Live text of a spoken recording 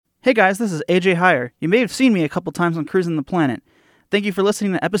Hey guys, this is AJ Heyer. You may have seen me a couple times on Cruising the Planet. Thank you for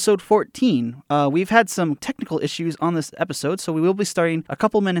listening to episode 14. We've had some technical issues on this episode, so we will be starting a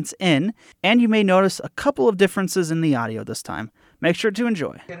couple minutes in, and you may notice a couple of differences in the audio this time. Make sure to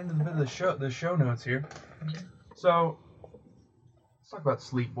enjoy. Get into the bit of the show notes here. So, let's talk about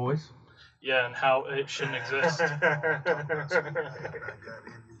sleep, boys. Yeah, and how it shouldn't exist. I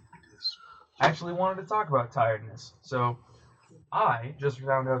actually wanted to talk about tiredness. So, I just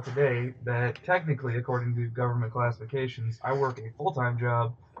found out today that technically, according to government classifications, I work a full-time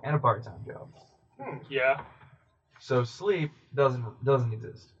job and a part-time job. Yeah. So sleep doesn't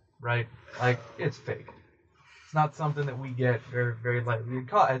exist, right? Like, it's fake. It's not something that we get very, very lightly.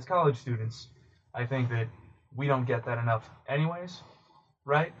 As college students, I think that we don't get that enough anyways,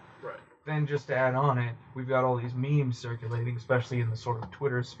 right? Right. Then just to add on it, we've got all these memes circulating, especially in the sort of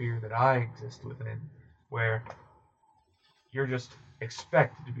Twitter sphere that I exist within, where you're just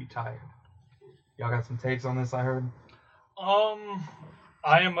expected to be tired. Y'all got some takes on this, I heard?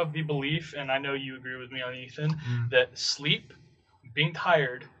 I am of the belief, and I know you agree with me on Ethan, that sleep, being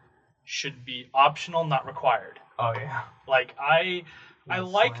tired, should be optional, not required. Oh, yeah. Like, I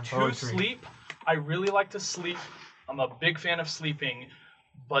like to poetry. sleep. I really like to sleep. I'm a big fan of sleeping.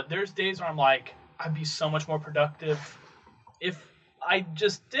 But there's days where I'm like, I'd be so much more productive if I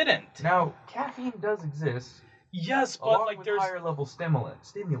just didn't. Now, caffeine does exist, Yes, but along like with there's higher level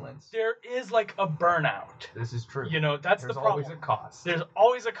stimulants. there is like a burnout. This is true. You know, that's There's the problem. always a cost. There's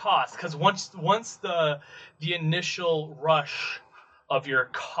always a cost, because once the initial rush of your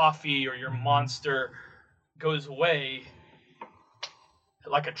coffee or your Monster goes away,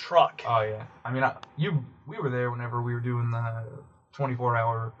 like a truck. Oh yeah. I mean, we were there whenever we were doing the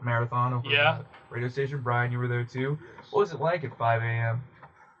 24-hour marathon over Yeah. at the radio station. Brian, you were there too. What was it like at 5 a.m.?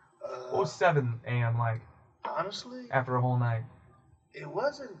 What was 7 a.m. like Honestly, after a whole night? it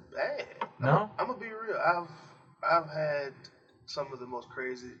wasn't bad. No? I'm gonna be real. I've had some of the most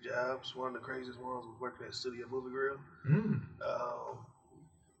crazy jobs. One of the craziest ones was working at Studio Movie Grill.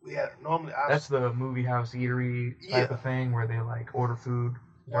 We had normally That's the movie house eatery type of thing where they like order food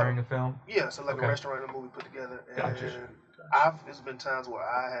during a film. Yeah, so like Okay. a restaurant and a movie put together. And Gotcha. there's been times where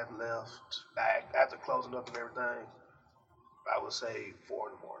I have left like after closing up and everything. I would say 4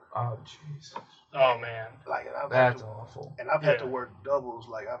 in the morning. Oh jeez. Oh man. Like, and That's awful. And I've had to Yeah. work doubles.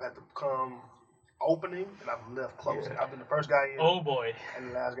 Like, I've had to come opening, and I've left closing. Yeah. I've been the first guy in Oh boy.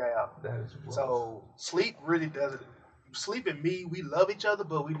 and the last guy out. That is rough. So, sleep really doesn't. Sleep and me, we love each other,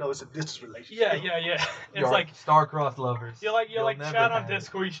 but we know it's a distance relationship. Yeah. It's You're like star-crossed lovers. you like You'll never chat on have-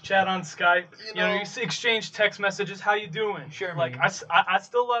 Discord, you chat on Skype. You You know, know- you exchange text messages. How you doing? Sure, Like man. I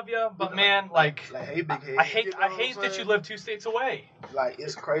still love you, but know, man, like hey, big head. I hate you know I what hate I'm that you saying? live 2 states away. Like,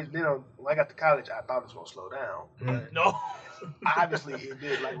 it's crazy. You know, when I got to college, I thought it was gonna slow down, but No. obviously it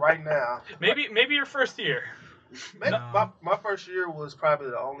did. Like right now, Maybe your first year. maybe No. my first year was probably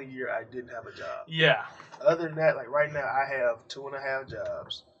the only year I didn't have a job. Yeah. Other than that, like right now, I have 2.5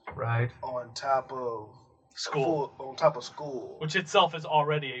 jobs Right. on top of School. on top of school. Which itself is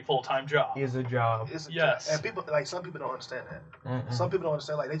already a full-time job. Is a job. It's a Yes. job. And people like some people don't understand that. Mm-mm. Some people don't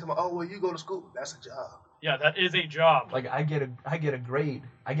understand. Like they talk about, oh well, you go to school. That's a job. Yeah, that is a job. Like I get a grade.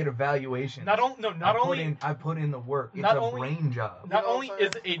 I get evaluation. Not only I put in the work. It's not a only- brain job. not You know only what I'm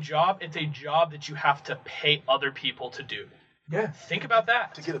is it a job, it's a job that you have to pay other people to do. Yeah. Think about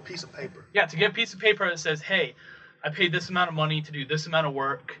that. To get a piece of paper. Yeah, to get a piece of paper that says, "Hey, I paid this amount of money to do this amount of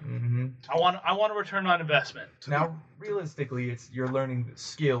work. Mm-hmm. I want a return on investment." Now, realistically, you're learning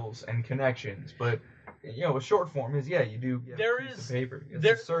skills and connections, but a short form is you do get There a piece is- of paper. It's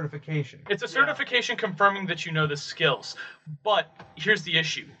there- a certification. It's a certification confirming that you know the skills. But here's the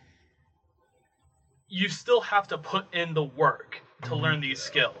issue. You still have to put in the work to learn these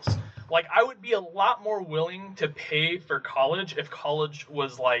skills. Like, I would be a lot more willing to pay for college if college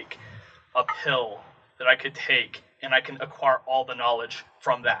was like a pill that I could take and I can acquire all the knowledge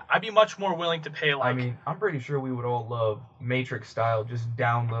from that. I'd be much more willing to pay like... I mean, I'm pretty sure we would all love Matrix style, just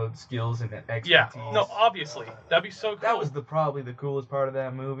download skills and expertise. yeah, no, obviously. That'd be so cool. That was probably the coolest part of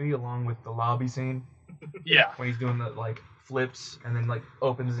that movie, along with the lobby scene Yeah. when he's doing the flips and then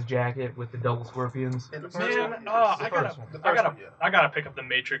opens his jacket with the double scorpions. In the first Man, one, I yes. first one. I gotta pick up the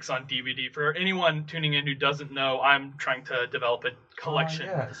Matrix on DVD. For anyone tuning in who doesn't know, I'm trying to develop a collection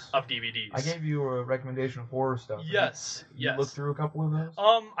yes. of DVDs. I gave you a recommendation of horror stuff. Yes, You yes. looked through a couple of those?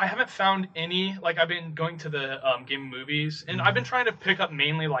 I haven't found any. Like, I've been going to the game movies, and I've been trying to pick up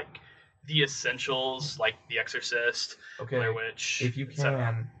mainly like the essentials, like The Exorcist, Okay. Blair Witch. If you etc.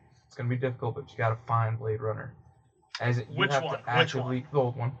 can, it's gonna be difficult, but you gotta find Blade Runner. As you Which have one? to actively, the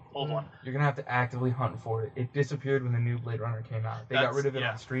old one. Old one. You're gonna have to actively hunt for it. It disappeared when the new Blade Runner came out. They got rid of it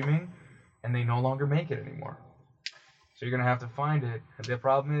on streaming, and they no longer make it anymore. So you're gonna have to find it. And the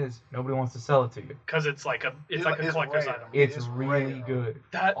problem is nobody wants to sell it to you. Because it's like a collector's rare. item. It's It's really rare. good.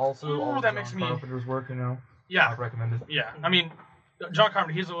 That Also, all that John makes me. Carpenter's work, I Yeah, recommend it. yeah. I mean, John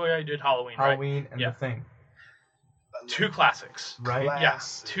Carpenter. He's the way I did Halloween. Halloween and Yeah. The Thing, Right? Two classics. right? Yeah,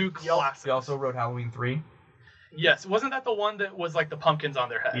 Classic. two classics. He also wrote Halloween 3. Yes, wasn't that the one that was like the pumpkins on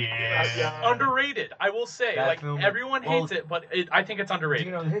their head? Yeah. Underrated, I will say. That Like film- everyone well, hates it, but I think it's Do underrated.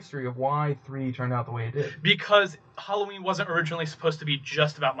 you know the history of why 3 turned out the way it did? Because Halloween wasn't originally supposed to be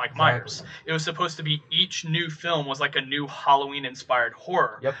just about Mike Myers. It was supposed to be each new film was like a new Halloween-inspired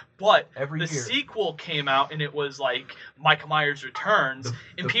horror. Yep. But Every the year. sequel came out and it was like Mike Myers Returns,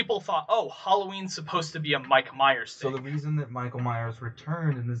 and people thought, oh, Halloween's supposed to be a Mike Myers So thing. the reason that Michael Myers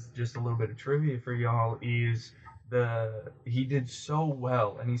returned, and this is just a little bit of trivia for y'all, is he did so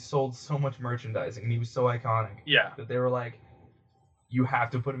well and he sold so much merchandising and he was so iconic Yeah, that they were like, you have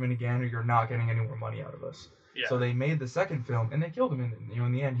to put him in again or you're not getting any more money out of us. yeah. So they made the second film and they killed him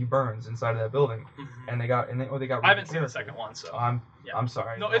in the end he burns inside of that building Mhm. and they got rid I of haven't seen the character. second one, so yeah. I'm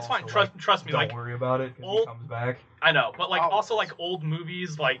sorry. No, it's fine. Also, Trust me. don't Like worry about it 'cause he old- comes back. I know, but like Oh. also like old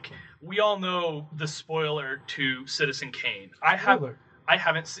movies, like we all know the spoiler to Citizen Kane. I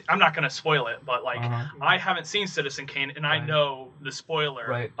haven't seen, I'm not gonna spoil it, but like I haven't seen Citizen Kane, and I Right. know the spoiler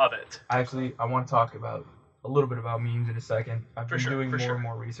Right. of it. Actually, I want to talk about a little bit about memes in a second. I've For been sure, doing for more sure. and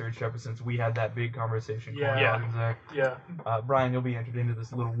more research ever since we had that big conversation. Yeah. Corey Yeah. and Zach. Yeah. Brian, you'll be entered into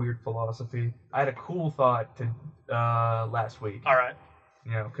this little weird philosophy. I had a cool thought to last week. All right.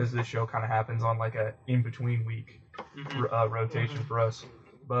 Because this show kind of happens on like a in-between week Mhm. rotation for us.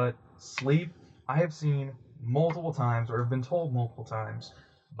 But sleep, I have seen multiple times, or have been told multiple times,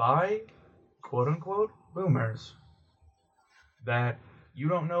 by quote-unquote boomers, that you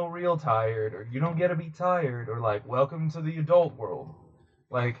don't know real tired, or you don't get to be tired, or like, welcome to the adult world.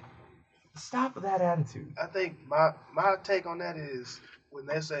 Like, stop with that attitude. I think my take on that is when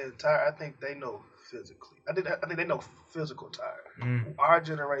they say tired, I think they know physically. I think they know physical tired. Mm. Our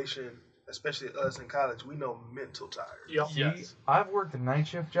generation, especially us in college, we know mental tired. Yep. See, Yes. I've worked a night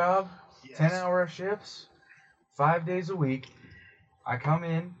shift job, Yes. 10-hour shifts, 5 days a week. I come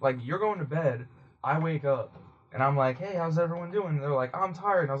in, like, you're going to bed, I wake up, and I'm like, hey, how's everyone doing? And they're like, I'm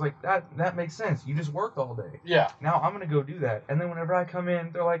tired. And I was like, that makes sense. You just worked all day. Yeah. Now I'm going to go do that. And then whenever I come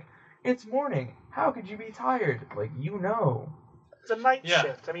in, they're like, it's morning. How could you be tired? Like, you know. It's a night Yeah.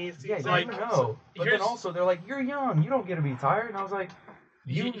 shift. I mean, it's Yeah, like- you know. But then here's- also, they're like, you're young. You don't get to be tired. And I was like,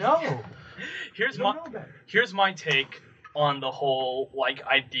 you Ye- know. Here's You my know better. here's my take on the whole like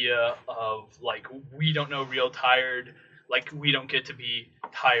idea of like we don't know real tired, like we don't get to be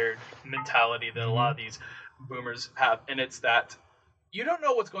tired mentality that a lot of these boomers have, and it's that you don't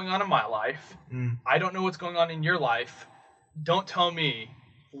know what's going on in my life. Mm. I don't know what's going on in your life. Don't tell me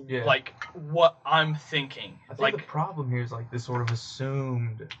Yeah. like what I'm thinking. I think Like the problem here is like this sort of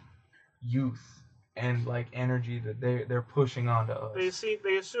assumed youth and like energy that they're pushing onto us.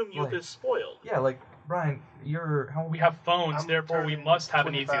 they assume youth Like- is spoiled. Yeah, like Brian, you're how old? we have phones, I'm therefore we turning must have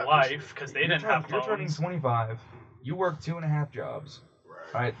an easy 25 this year. life because they You're didn't have You're turning phones. 25. You work 2.5 jobs.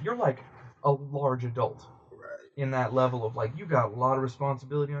 Right. Right? You're like a large adult Right. in that level of like you got a lot of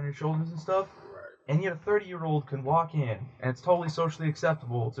responsibility on your shoulders and stuff. Right. And yet a 30-year-old can walk in and it's totally socially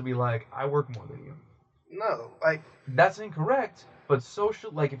acceptable to be like, I work more than you. No, like That's incorrect, but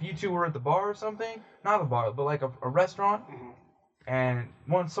social, like if you two were at the bar or something, not a bar, but like a restaurant, Mhm. and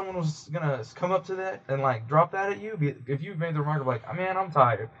once someone was gonna come up to that and like drop that at you, if you made the remark of like, oh, man, I'm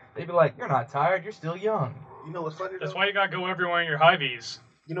tired, they'd be like, you're not tired, you're still young. you know what's funny That's though? why you gotta go everywhere in your high V's.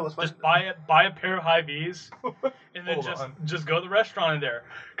 You know what's funny? Just buy a pair of high V's, and then Hold on. just go to the restaurant in there.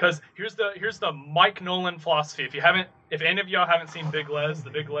 Because here's the Mike Nolan philosophy. If any of y'all haven't seen Big Les, the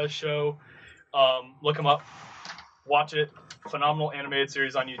Big Les show, look him up, watch it. Phenomenal animated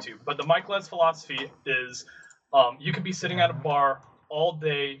series on YouTube. But the Mike Les philosophy is, you could be sitting at a bar all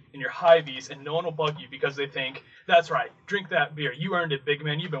day in your high V's and no one will bug you because they think, that's right, drink that beer. You earned it, big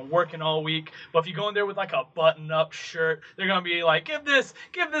man. You've been working all week. But if you go in there with like a button-up shirt, they're going to be like, give this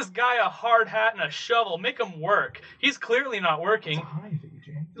guy a hard hat and a shovel. Make him work. He's clearly not working. It's a high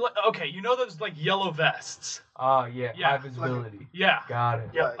VJ. Okay, you know those like yellow vests? Ah, yeah, Yeah. high visibility. Yeah, Got it.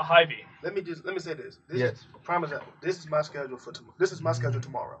 Yeah. Like, a high V. let me say this. This Yes. is prime example. This is my schedule for tomorrow. This is my schedule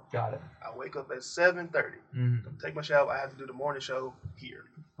tomorrow. Got it. I wake up at 7:30. Mm. Take my shower. I have to do the morning show here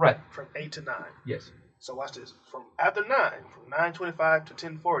Right. from 8 to 9. Yes. So watch this. From after 9, from 9:25 to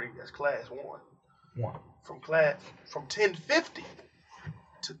 10:40, that's class 1. 1. From 10:50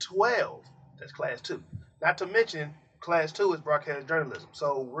 to 12, that's class 2. Not to mention class 2 is broadcast journalism.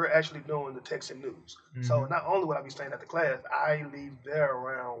 So we're actually doing the text and news. So not only would I be staying at the class, I leave there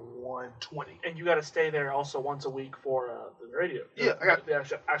around 1:20. And you got to stay there also once a week for the radio. Yeah, I got the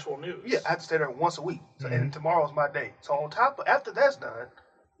actual news. Yeah, I have to stay there once a week. So, and tomorrow's my day. So on top of, after that's done,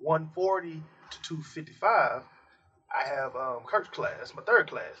 1:40 to 2:55, I have Kirk's class, my third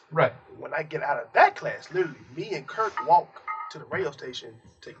class. Right. When I get out of that class, literally, me and Kirk walk to the radio station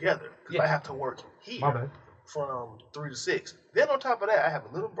together because I have to work here My bad. from 3 to 6. Then on top of that, I have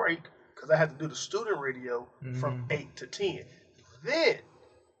a little break because I have to do the student radio from 8 to 10. Then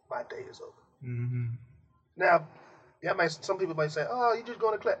my day is over. Now, some people might say, "Oh, you just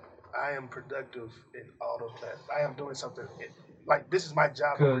going to class." I am productive in all those classes. I am doing something. Like, this is my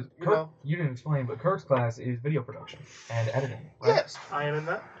job. Because You know? you didn't explain, but Kirk's class is video production and editing. Right? Yes. I am in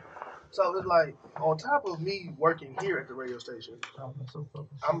that. So it's like, on top of me working here at the radio station, Oh, I'm so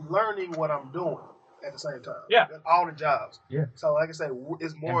focused. I'm learning what I'm doing at the same time. Yeah. All the jobs. Yeah. So like I say,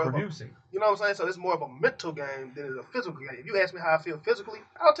 it's more And of producing. you know what I'm saying? So it's more of a mental game than it is a physical game. If you ask me how I feel physically,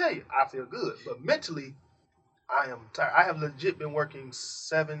 I'll tell you I feel good. But mentally, I am tired. I have legit been working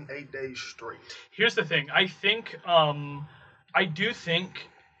 7-8 days straight. Here's the thing. I think, I do think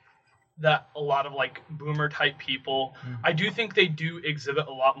that a lot of like boomer type people, I do think they do exhibit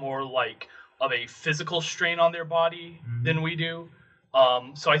a lot more like of a physical strain on their body than we do.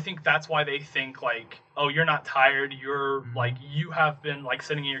 So I think that's why they think like, oh, you're not tired. You're like, you have been like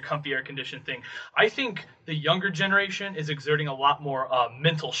sitting in your comfy air conditioned thing. I think the younger generation is exerting a lot more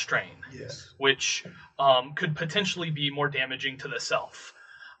mental strain, Yes. which could potentially be more damaging to the self.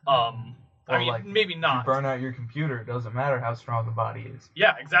 I mean, like, maybe If you not. burn out your computer, it doesn't matter how strong the body is.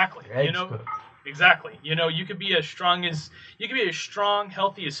 Yeah, exactly. Your eggs You know, cooked. exactly. You know, you could be as strong,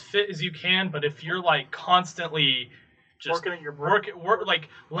 healthy, as fit as you can, but if you're like constantly just Working at your brain. work, like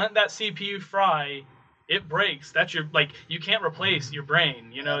let that CPU fry, it breaks. That's your like you can't replace your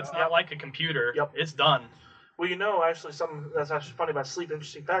brain. You know, it's not like a computer. Yep. It's done. Well, you know, actually, something that's actually funny about sleep,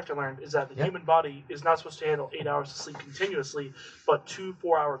 interesting fact I learned, is that the human body is not supposed to handle 8 hours of sleep continuously, but 2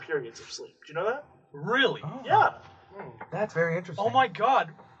 4-hour periods of sleep. Do you know that? Really? Oh, Yeah. That's very interesting. Oh my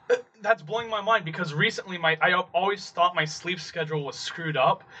God. That's blowing my mind because recently I always thought my sleep schedule was screwed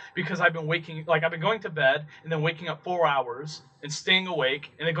up because I've been going to bed and then waking up 4 hours and staying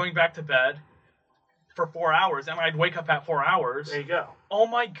awake and then going back to bed for 4 hours and I'd wake up at 4 hours. There you go. Oh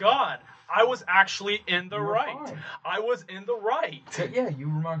my God. I was actually in the You were right. fine. I was in the right. Yeah, you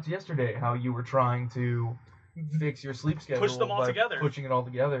remarked yesterday how you were trying to fix your sleep schedule. Push them all by together. Pushing it all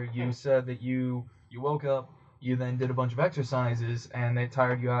together. You said that you woke up, you then did a bunch of exercises, and they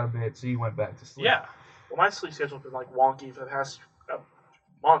tired you out a bit, so you went back to sleep. Yeah. Well, my sleep schedule's been like wonky for the past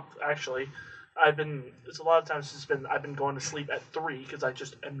month, actually. It's a lot of times I've been going to sleep at 3 because I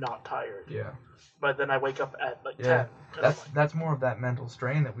just am not tired. Yeah. But then I wake up at like Yeah. 10. 'cause I'm like, That's more of that mental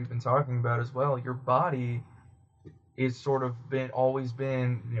strain that we've been talking about as well. Your body is sort of always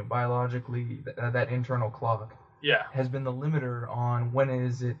been, biologically that internal clock Yeah. has been the limiter on when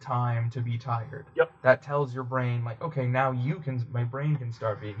is it time to be tired. Yep. That tells your brain like, okay, now my brain can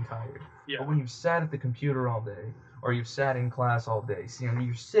start being tired. Yeah. But when you've sat at the computer all day, or you've sat in class all day,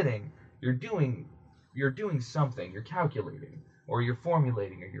 you're sitting, you're doing something, you're calculating, or you're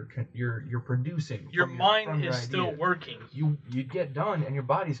formulating, or you're producing. Your from mind from your is still idea. working. You get done, and your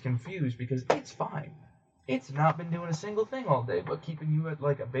body's confused because it's fine. It's not been doing a single thing all day, but keeping you at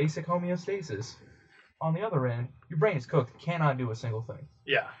like a basic homeostasis. On the other end, your brain is cooked, cannot do a single thing.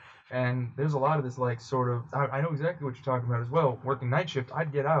 Yeah. And there's a lot of this like sort of, I know exactly what you're talking about as well. Working night shift,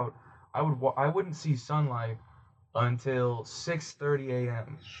 I'd get out, I wouldn't see sunlight until 6:30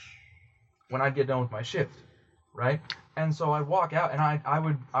 a.m. when I'd get done with my shift, right? And so I'd walk out, and I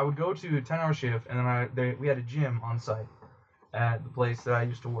would go to a 10-hour shift, and then we had a gym on site at the place that I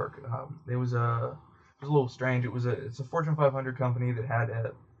used to work. It was a little strange. It's a Fortune 500 company that had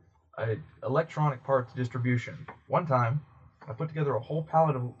a electronic parts distribution. One time, I put together a whole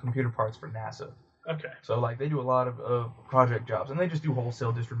pallet of computer parts for NASA. Okay. So like they do a lot of project jobs, and they just do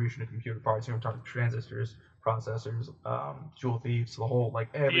wholesale distribution of computer parts. We're talking transistors, processors, jewel thieves, the whole like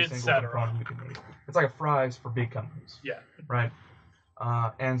every single component you can make. It's like a Fry's for big companies. Yeah. Right.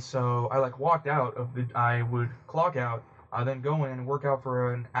 And so I like walked out I would clock out. I then go in and work out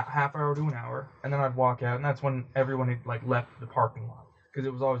for a half hour to an hour, and then I'd walk out, and that's when everyone had like left the parking lot because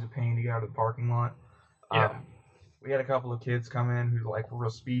it was always a pain to get out of the parking lot. Yeah. We had a couple of kids come in who like were real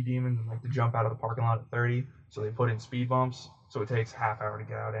speed demons and like to jump out of the parking lot at 30, so they put in speed bumps, so it takes half hour to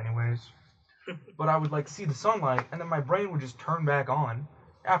get out anyways. But I would like see the sunlight, and then my brain would just turn back on.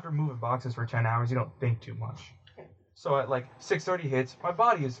 After moving boxes for 10 hours, you don't think too much. So at like 6:30 hits, my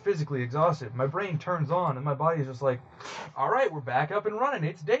body is physically exhausted. My brain turns on, and my body is just like, all right, we're back up and running.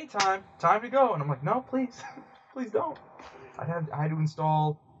 It's daytime. Time to go. And I'm like, no, please. Please don't. I had to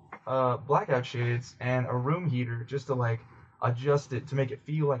install blackout shades and a room heater just to like adjust it to make it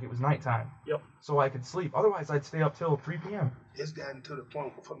feel like it was nighttime. Yep. So I could sleep. Otherwise, I'd stay up till 3 p.m. It's gotten to the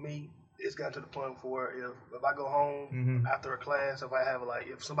point for me. It's gotten to the point where if I go home after a class, if I have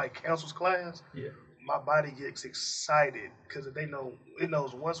if somebody cancels class, my body gets excited because it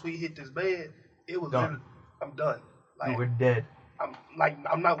knows once we hit this bed, it was done. I'm done. Like we're dead.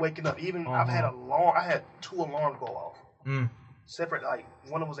 I'm not waking up. Even I had 2 alarms go off. Separate, like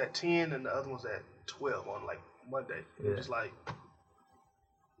one of them was at 10 and the other was at 12 on like Monday. Yeah. Just like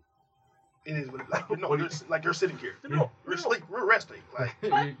it is you're sitting here. We're asleep. We're resting.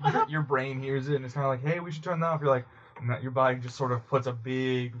 Like your brain hears it and it's kind of like, hey, we should turn that off. You're like, your body just sort of puts a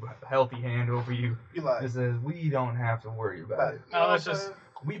big, healthy hand over you. It says, we don't have to worry about it.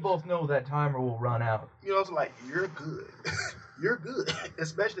 We both know that timer will run out. It's like, you're good. You're good.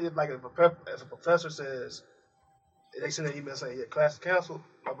 Especially if a professor says, they send an email saying, class is canceled,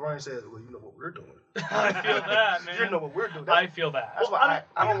 my brain says, well, you know what we're doing. I feel that, man. You know what we're doing. I feel that. That's why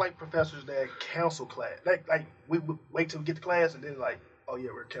I don't like professors that cancel class. Like we would wait till we get to class and then oh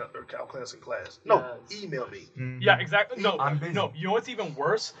yeah, we're canceling class. No, email me. Mm-hmm. Yeah, exactly. No, I'm busy. No, you know what's even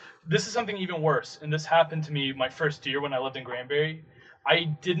worse? This is something even worse, and this happened to me my first year when I lived in Granbury. I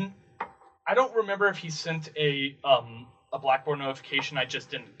don't remember if he sent a Blackboard notification. I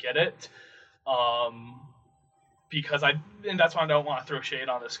just didn't get it. Because and that's why I don't want to throw shade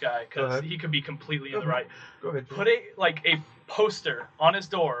on this guy, because he could be completely in the right. Go ahead. Put a poster on his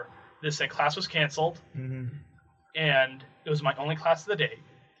door that said class was canceled, and it was my only class of the day.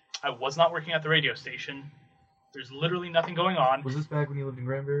 I was not working at the radio station. There's literally nothing going on. Was this back when you lived in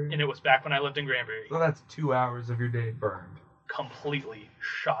Granbury? And it was back when I lived in Granbury. So that's 2 hours of your day burned. Completely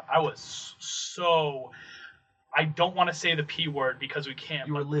shot. I was so... I don't want to say the P word because we can't.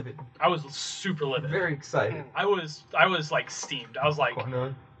 You were livid. I was super livid. Very excited. I was like steamed. I was like...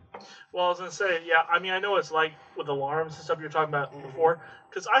 Well, I was going to say, I know it's like with alarms and stuff you were talking about before,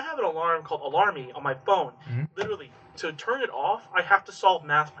 because I have an alarm called Alarmy on my phone. Literally, to turn it off, I have to solve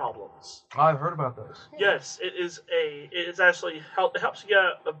math problems. I've heard about those. Yes, it actually it helps you get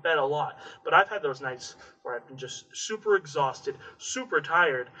out of bed a lot. But I've had those nights where I've been just super exhausted, super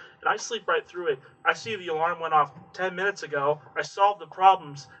tired, and I sleep right through it. I see the alarm went off 10 minutes ago, I solved the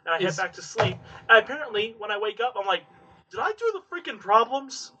problems, and I head back to sleep. And apparently, when I wake up, I'm like, did I do the freaking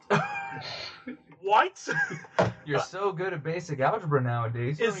problems? What? You're so good at basic algebra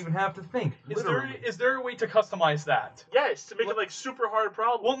nowadays, you don't even have to think. Is there a way to customize that? Yes, to make it super hard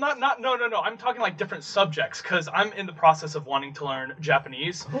problem. Well, no. I'm talking different subjects, because I'm in the process of wanting to learn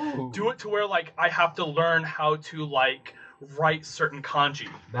Japanese. Ooh. Do it to where I have to learn how to write certain kanji.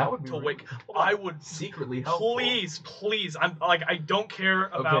 That would be I would secretly helpful. Please. I'm I don't care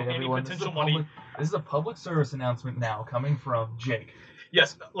about any potential money. This is a public service announcement now coming from Jake.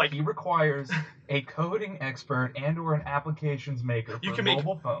 Yes, he requires a coding expert and/or an applications maker for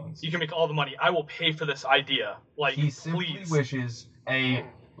mobile phones. You can make all the money. I will pay for this idea. He simply wishes an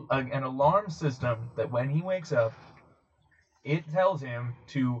alarm system that when he wakes up, it tells him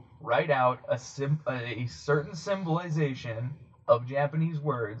to write out a certain symbolization of Japanese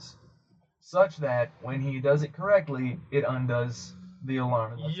words, such that when he does it correctly, it undoes the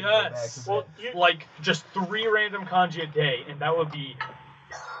alarm. Yes. Well, just 3 random kanji a day, and that would be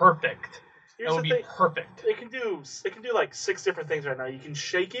perfect. That would be perfect. It can do 6 different things right now. You can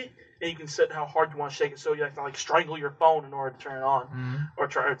shake it, and you can set how hard you want to shake it, so you have to strangle your phone in order to turn it on, or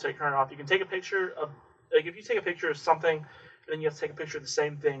turn it off. You can take a picture of if you take a picture of something, and then you have to take a picture of the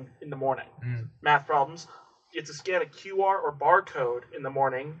same thing in the morning. Math problems. You have to scan a QR or barcode in the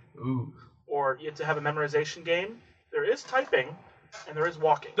morning. Ooh. Or you have to have a memorization game. There is typing. And there is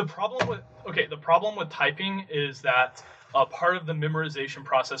walking. The problem with typing is that part of the memorization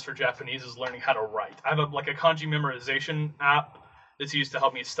process for Japanese is learning how to write. I have a kanji memorization app that's used to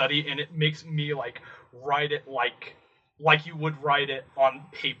help me study, and it makes me write it like you would write it on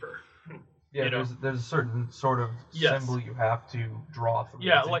paper. Yeah, there's a certain sort of symbol you have to draw through.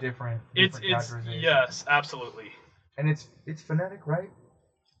 Yeah, it's a different categorization. Yes, absolutely. And it's phonetic, right?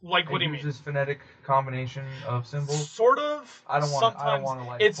 What do you mean? Uses phonetic combination of symbols. Sort of. I don't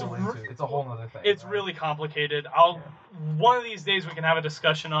want to it's pull into it. It's a whole other thing. It's really complicated. One of these days we can have a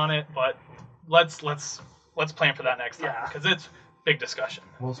discussion on it, but let's plan for that next time because it's big discussion.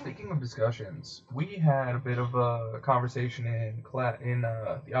 Well, speaking of discussions, we had a bit of a conversation in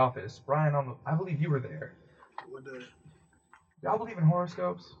the office. Brian, I believe you were there. What the? Y'all believe in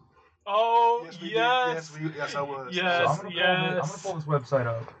horoscopes? Oh, Yes, we did. yes. Yes, I was. Yes. So I'm gonna pull this website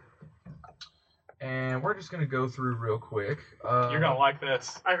up, and we're just gonna go through real quick. You're gonna like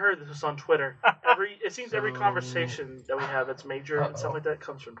this. I heard this was on Twitter. It seems every So- conversation that we have that's major and stuff Uh-oh. like that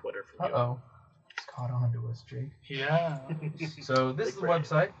comes from Twitter from you. It's caught on to us, Jake. Yeah. So this is the Big brain.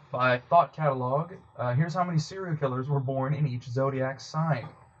 website by Thought Catalog. Here's how many serial killers were born in each zodiac sign.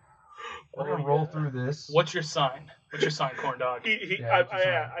 We're gonna roll through this. What's your sign? What's your sign, corn dog? Yeah,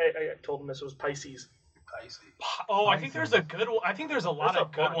 I told him this was Pisces. Oh, I think there's a good one. I think there's a lot There's a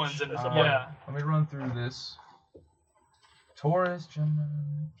of good bunch. ones in There's there. a Yeah. Let me run through this. Taurus,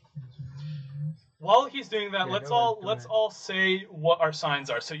 Gemini. While he's doing that, Yeah, let's go all ahead, go let's ahead. all say what our signs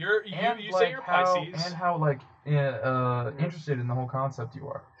are. So you say you're Pisces. And how interested in the whole concept you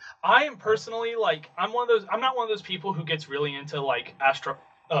are. I am personally like I'm not one of those people who gets really into like astrology.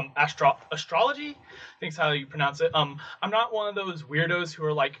 I think's how you pronounce it. I'm not one of those weirdos who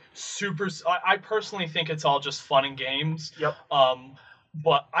are like super. I personally think it's all just fun and games. Yep.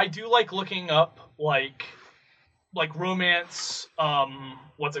 But I do like looking up like romance.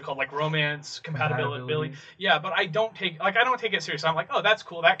 What's it called? Like romance compatibility. Yeah, but I don't take it seriously. I'm like, oh, that's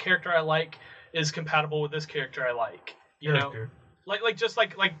cool. That character I like is compatible with this character I like. You know. Like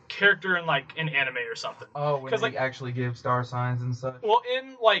character in like an anime or something. Oh, when they like actually give star signs and such. Well,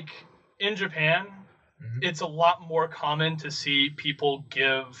 in Japan, it's a lot more common to see people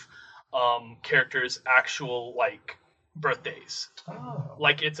give characters actual like birthdays. Oh.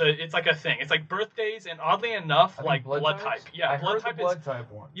 Like it's like a thing. It's like birthdays, and oddly enough, I like think blood types? type. Yeah, I blood heard type the blood is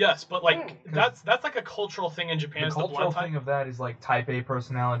type one. yes, but like 'Cause that's like a cultural thing in Japan. The Is the cultural blood type. thing of that is like type A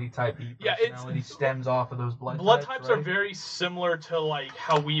personality, type B Yeah, personality stems off of those blood Blood types, types right? are very similar to like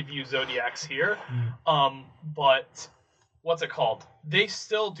how we view zodiacs here. Mm. But what's it called? They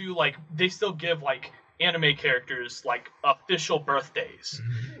still give like anime characters like official birthdays.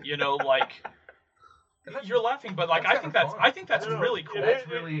 Mhm. You know, like you're laughing, but like That's I think kinda that's fun. really cool. That's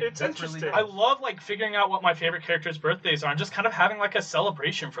really it's that's really interesting. I love like figuring out what my favorite characters' birthdays are and just kind of having like a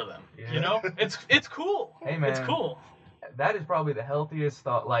celebration for them. Yeah. You know, it's cool. Hey, man. It's cool. That is probably the healthiest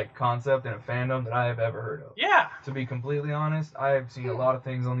concept in a fandom that I have ever heard of. Yeah. To be completely honest, I've seen a lot of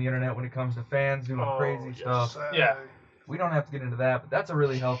things on the internet when it comes to fans doing crazy stuff. Yeah. We don't have to get into that, but that's a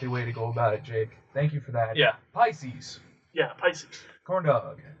really healthy way to go about it, Jake. Thank you for that. Yeah. Pisces. Yeah, Pisces. Corn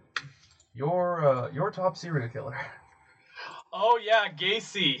dog. Your top serial killer. Oh yeah,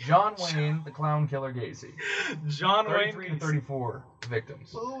 Gacy. John Wayne, the clown killer Gacy. John Wayne. 33 to Gacy. 34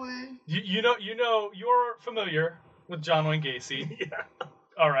 victims. You know you're familiar with John Wayne Gacy. Yeah.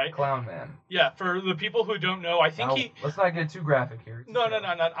 All right. Clown man. Yeah. For the people who don't know, I think Now, he. let's not get too graphic here. No.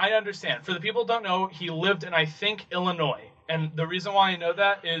 I understand. For the people who don't know, he lived in I think Illinois, and the reason why I know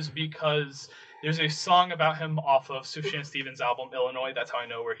that is because there's a song about him off of Sufjan Stevens' album Illinois. That's how I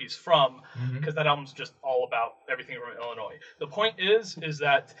know where he's from, Mhm. because that album's just all about everything from Illinois. The point is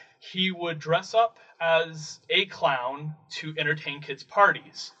that he would dress up as a clown to entertain kids'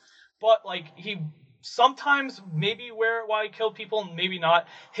 parties, but like he sometimes maybe why he killed people, maybe not.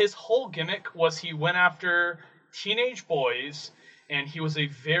 His whole gimmick was he went after teenage boys, and he was a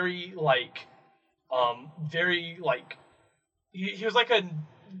very he was like a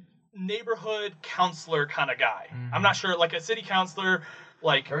neighborhood counselor kind of guy. Mhm. I'm not sure, like a city counselor,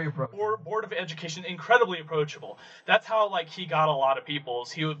 like Very approachable. board of education, incredibly approachable. That's how like he got a lot of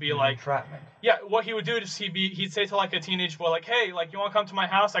people's. He would be like, entrapment. yeah, what he would do is he'd say to like a teenage boy like, hey, like you want to come to my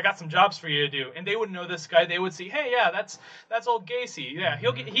house? I got some jobs for you to do. And they would know this guy. They would see, hey, yeah, that's old Gacy. Yeah,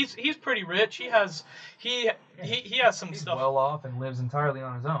 he's pretty rich. He has some He's stuff. well off and lives entirely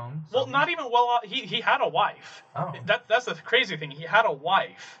on his own. So Well, not even well off. He had a wife. Oh. That's the crazy thing. He had a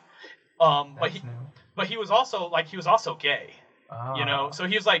wife. That's new. But he was also gay. Ah. You know, so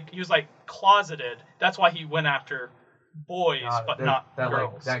he was like closeted. That's why he went after boys, Got it. but That- not that,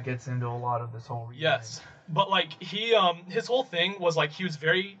 girls. Like, that gets into a lot of this whole reasoning. Yes, but like he, his whole thing was like he was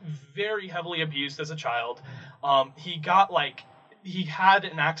very, very heavily abused as a child. He had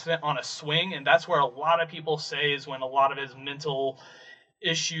an accident on a swing, and that's where a lot of people say is when a lot of his mental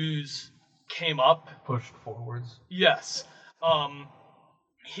issues came up. Pushed forwards. Yes.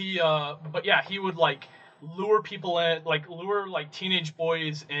 But yeah, he would like lure people in, like lure like teenage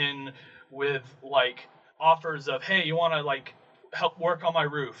boys in with like offers of, hey, you want to like help work on my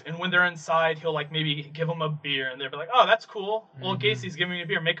roof? And when they're inside, he'll like maybe give them a beer, and they'll be like, oh, that's cool. Well, Mhm. Gacy's giving me a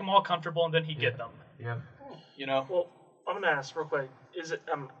beer, make them all comfortable, and then he'd get them. Yeah. You know? Well, I'm gonna ask real quick. Is it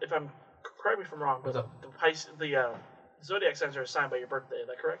if I'm correct me if I'm wrong, but What's up? the zodiac signs are assigned by your birthday. Is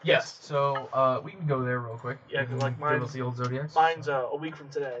that correct? Yes. So we can go there real quick. Yeah, You 'cause, can like, give us mine's- the old zodiacs. Mine's a week from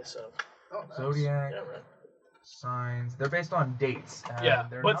today, so Oh, nice. Zodiac. yeah, right. signs. They're based on dates. Yeah,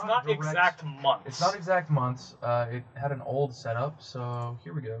 they're but it's not direct, exact months. It's not exact months. It had an old setup, so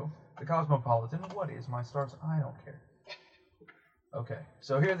here we go. The Cosmopolitan. What is my stars? I don't care. Okay,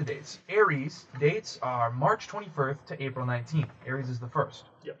 so here are the dates. Aries dates are March 21st to April 19th. Aries is the first.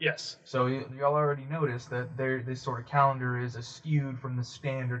 Yep. Yes. So y'all already noticed that this sort of calendar is skewed from the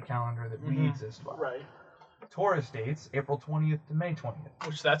standard calendar that we exist by. Right. Taurus dates April 20th to May 20th.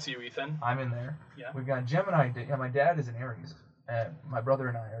 Which that's you, Ethan. I'm in there. Yeah. We've got Gemini dates. Yeah, my dad is an Aries. My brother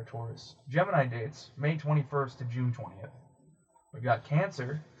and I are Taurus. Gemini dates May 21st to June 20th. We've got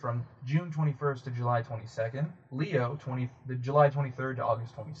Cancer from June 21st to July 22nd. Leo, the July 23rd to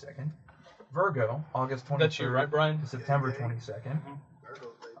August 22nd. Virgo, August 23rd That's you, right, Brian? to September 22nd.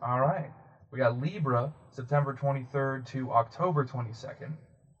 All right. We got Libra, September 23rd to October 22nd.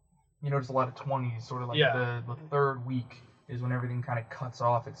 You notice a lot of 20s, sort of like the third week is when everything kind of cuts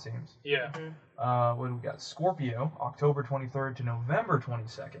off, it seems. Yeah. What do we got? Scorpio, October 23rd to November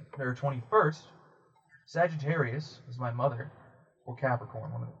 22nd. Or 21st. Sagittarius is my mother. Or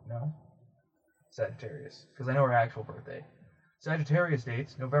Capricorn, no? Sagittarius, because I know her actual birthday. Sagittarius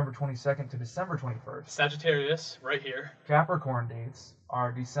dates November 22nd to December 21st. Sagittarius, right here. Capricorn dates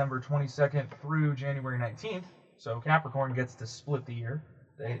are December 22nd through January 19th, so Capricorn gets to split the year.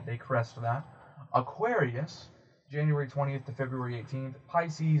 They crest that. Aquarius, January 20th to February 18th.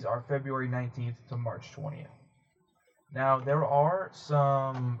 Pisces are February 19th to March 20th. Now, there are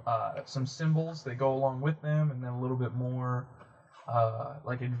some symbols that go along with them, and then a little bit more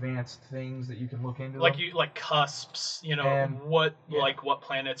like advanced things that you can look into. Like cusps, And, what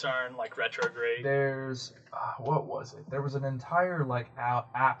planets are in like retrograde. There's what was it? There was an entire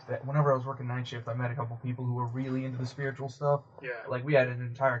app that whenever I was working night shift, I met a couple people who were really into the spiritual stuff. Yeah. Like we had an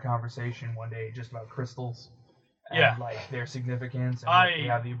entire conversation one day just about crystals. And like their significance and what they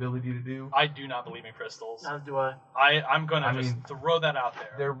have the ability to do. I do not believe in crystals. Neither do I. I'm gonna just throw that out there.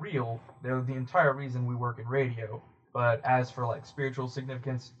 They're real. They're the entire reason we work in radio. But as for like spiritual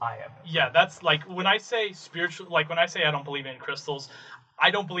significance, I have. Yeah, that's like when I say spiritual. Like when I say I don't believe in crystals,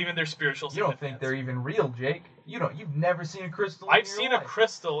 I don't believe in their spiritual significance. You don't think they're even real, Jake? You've never seen a crystal. I've seen a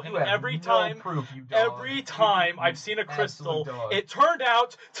crystal, and every time I've seen a crystal, it turned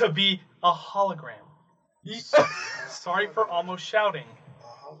out to be a hologram. Sorry for almost shouting.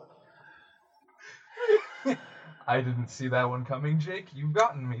 I didn't see that one coming, Jake. You've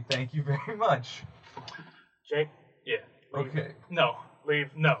gotten me. Thank you very much. Jake? Yeah. Okay. No.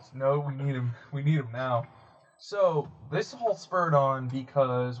 Leave. No. No, we need him. We need him now. So this all spurred on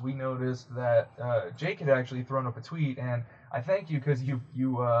because we noticed that Jake had actually thrown up a tweet, and I thank you because you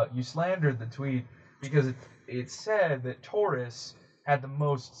slandered the tweet because it said that Taurus had the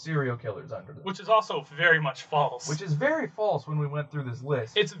most serial killers under them. Which is also very much false. Which is very false when we went through this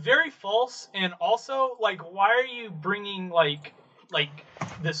list. It's very false, and also, why are you bringing, like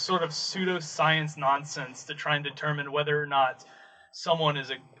this sort of pseudoscience nonsense to try and determine whether or not someone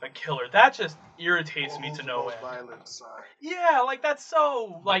is a killer? That just irritates me to no end. Yeah, that's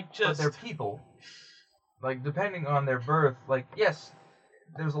so, just... But they're people. Depending on their birth, yes,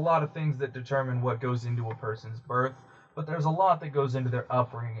 there's a lot of things that determine what goes into a person's birth, but there's a lot that goes into their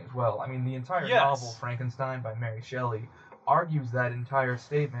upbringing as well. I mean, the entire novel, Frankenstein by Mary Shelley, argues that entire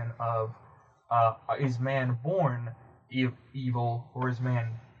statement of, is man born evil, or is man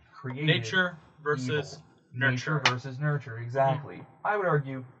created nature versus evil? Nature versus nurture, exactly. Mm-hmm. I would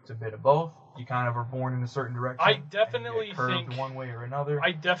argue it's a bit of both. You kind of are born in a certain direction. I definitely and get curved one way or another.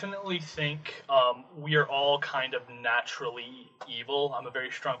 I definitely think we are all kind of naturally evil. I'm a very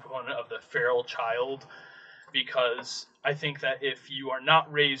strong proponent of the feral child, because I think that if you are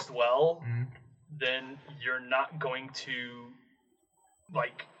not raised well, then you're not going to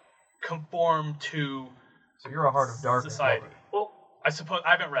conform to. So you're a Heart of Darkness society. lover. Well, I suppose I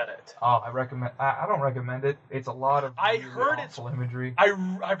haven't read it. Oh, I don't recommend it. It's a lot of awful imagery.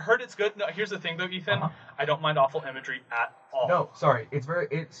 I've heard it's good. No, here's the thing though, Ethan. I don't mind awful imagery at all. No, sorry.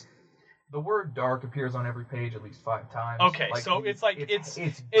 It's the word dark appears on every page at least 5 times. Okay, so it's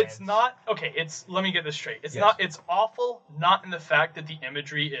not okay. Let me get this straight. It's awful not in the fact that the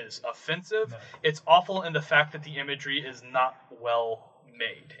imagery is offensive. No. It's awful in the fact that the imagery is not well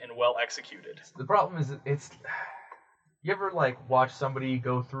made and well executed. The problem is you ever watch somebody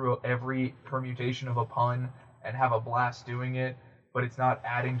go through every permutation of a pun and have a blast doing it, but it's not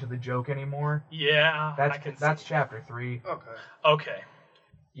adding to the joke anymore? Yeah, that's chapter 3. Okay.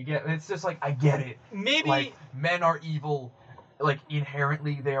 It's just I get it. Maybe men are evil,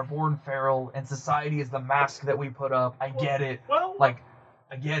 inherently they are born feral, and society is the mask that we put up. I get it. Well,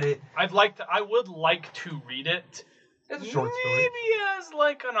 I get it. I would like to read it It's a short story. Maybe as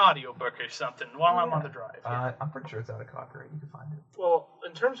like an audiobook or something while I'm on the drive. I'm pretty sure it's out of copyright. You can find it. Well,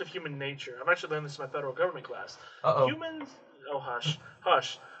 in terms of human nature, I've actually learned this in my federal government class. Uh-oh. Humans... Oh, hush.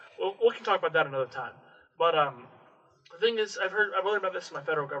 Well, we can talk about that another time. But the thing is, I've learned about this in my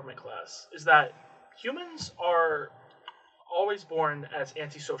federal government class, is that humans are always born as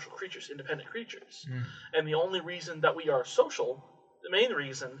antisocial creatures, independent creatures. And the only reason that we are social, the main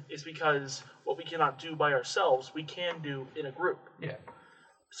reason, is because what we cannot do by ourselves, we can do in a group. Yeah.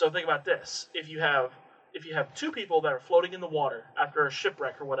 So think about this. If you have two people that are floating in the water after a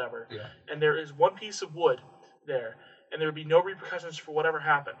shipwreck or whatever, and there is one piece of wood there, and there would be no repercussions for whatever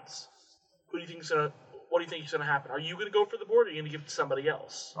happens, what do you think is gonna happen? Are you gonna go for the board, or are you gonna give it to somebody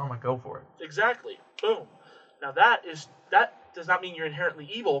else? I'm gonna go for it. Exactly. Boom. Now that does not mean you're inherently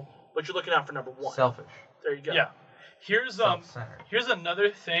evil, but you're looking out for number one. Selfish. There you go. Yeah. Here's Self-centered. here's another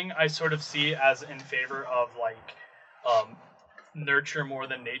thing I sort of see as in favor of like nurture more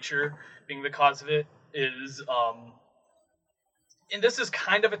than nature being the cause of it is and this is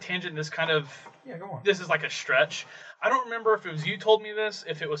kind of a tangent, this Go on. is like a stretch. I don't remember if it was you told me this,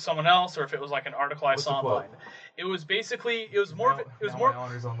 if it was someone else, or if it was like an article I saw online. It was basically, more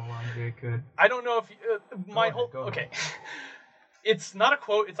honors on the line, Jay. Good. I don't know if Go ahead. okay. It's not a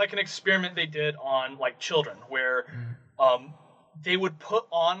quote. It's like an experiment they did on like children, where they would put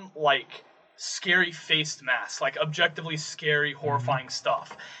on like scary faced masks, like objectively scary, horrifying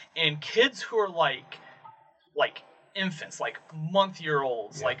stuff, and kids who are like infants, like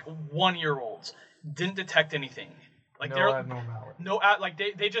month-year-olds, like 1-year-olds, didn't detect anything. Like No abnormality. like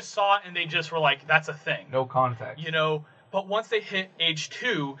they just saw it and they just were like, that's a thing. No contact. You know, but once they hit age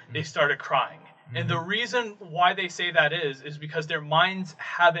 2, they started crying. And the reason why they say that is because their minds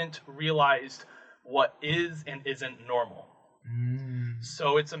haven't realized what is and isn't normal.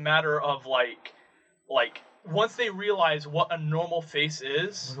 So it's a matter of like once they realize what a normal face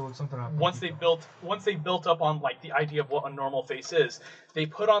is, once they built up on like the idea of what a normal face is, they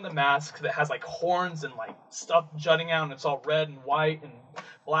put on the mask that has like horns and like stuff jutting out, and it's all red and white and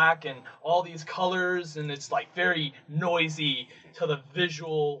black and all these colors, and it's like very noisy to the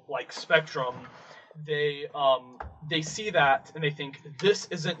visual like spectrum. They see that and they think, this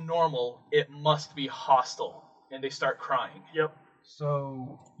isn't normal, it must be hostile, and they start crying. Yep.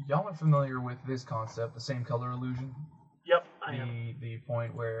 So, y'all are familiar with this concept, the same color illusion? Yep, I am. The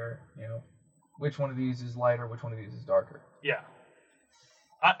point where, which one of these is lighter, which one of these is darker. Yeah.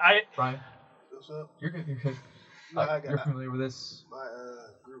 Brian? What's up? You're good. No, I got You're familiar with this? my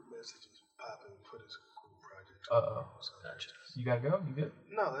group message is popping for this group project. Uh-oh. So, You gotta go? You good?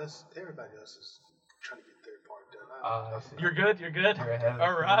 no, that's everybody else is trying to get their part done. I see. You're good? You're ahead of the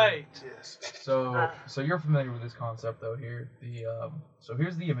All curve. right. Yes. So you're familiar with this concept, though, here. So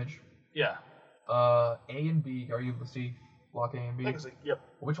here's the image. Yeah. A and B, are you able to see? Block A and B? I can see. Yep.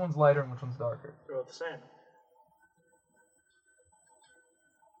 Which one's lighter and which one's darker? They're both the same.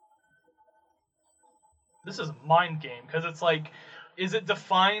 This is a mind game, because it's like, is it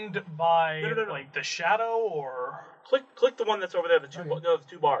defined by No. like the shadow or? Click the one that's over there. The two Okay. the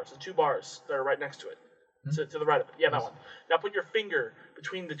two bars that are right next to it. To the right of it. Yeah, that Yes. one. Now put your finger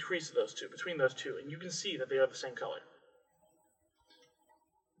between the crease of those two, and you can see that they are the same color.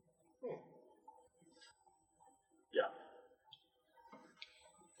 Yeah.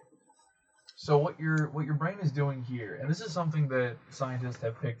 So what your brain is doing here, and this is something that scientists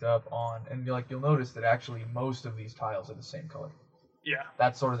have picked up on, and you'll notice that actually most of these tiles are the same color. Yeah.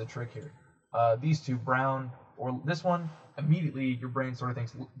 That's sort of the trick here. These two, brown, or this one, immediately your brain sort of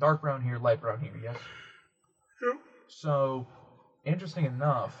thinks dark brown here, light brown here, yes? Yep. So, interesting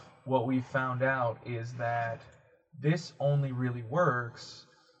enough, what we found out is that this only really works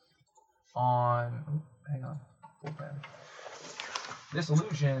on... hang on. Full panel. This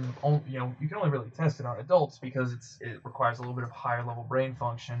illusion, you can only really test it on adults because it requires a little bit of higher level brain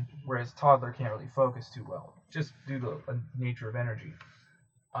function, whereas toddler can't really focus too well, just due to the nature of energy.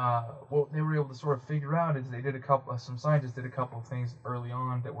 What they were able to sort of figure out is some scientists did a couple of things early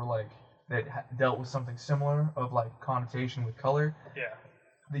on that were dealt with something similar of like connotation with color. Yeah.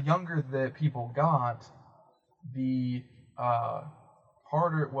 The younger that people got, the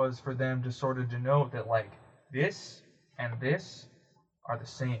harder it was for them to sort of denote that like this and this are the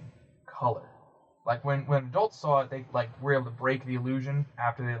same color. Like when adults saw it, they like were able to break the illusion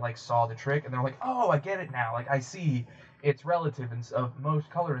after they like saw the trick, and they're like, oh, I get it now. Like I see it's relative and of most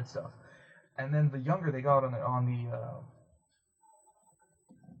color and stuff. And then the younger they got on the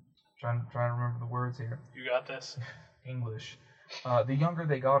trying to remember the words here. You got this. English. The younger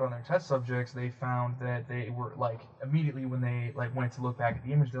they got on their test subjects, they found that they were like immediately when they like went to look back at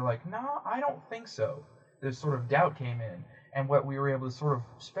the image, they're like, no, I don't think so. this sort of doubt came in. And what we were able to sort of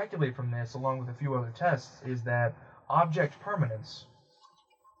speculate from this, along with a few other tests, is that object permanence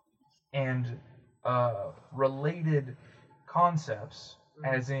and related concepts,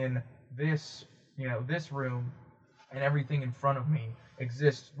 as in this, this room and everything in front of me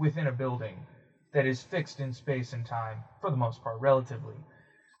exists within a building that is fixed in space and time, for the most part, relatively.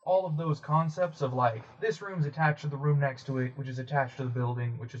 All of those concepts of, like, this room's attached to the room next to it, which is attached to the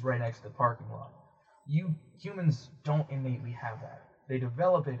building, which is right next to the parking lot. Humans don't innately have that. They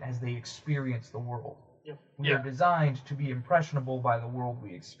develop it as they experience the world. Yep. We are designed to be impressionable by the world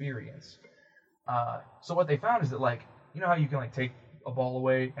we experience. So what they found is that, like, you know how you can, like, take a ball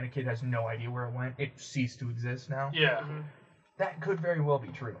away and a kid has no idea where it went? It ceased to exist now? Yeah. Mhm. That could very well be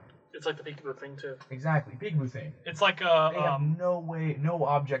true. It's like the peekaboo thing too. Exactly, peekaboo thing. It's like They a have no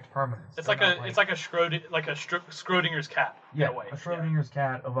object permanence. it's They're like not a Schrodinger's cat yeah, in a way. a Schrodinger's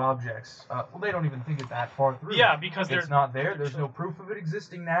cat of objects. Well, they don't even think it that far through. Yeah, because it's not there. There's no proof of it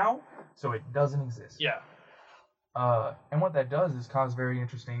existing now, so it doesn't exist. Yeah. And what that does is cause very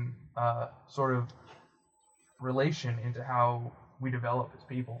interesting sort of relation into how we develop as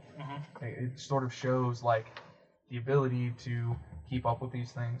people. Mm-hmm. It sort of shows, like, the ability to keep up with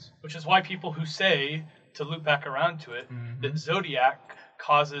these things. Which is why people who say, to loop back around to it, Mhm. that Zodiac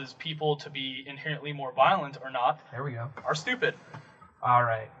causes people to be inherently more violent or not, There we go. are stupid. All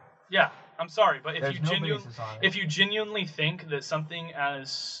right. Yeah, I'm sorry, but There's no basis on it. if you genuinely think that something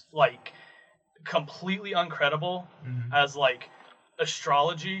as, like, completely uncredible Mhm. as, like,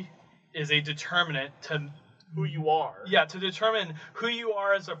 astrology is a determinant to Who you are. to determine who you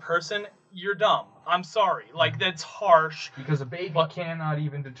are as a person, you're dumb. I'm sorry. Like, that's harsh. Because a baby cannot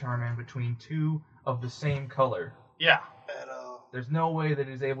even determine between two of the same color. Yeah. And There's no way that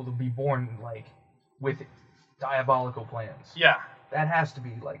it is able to be born, like, with diabolical plans. Yeah. That has to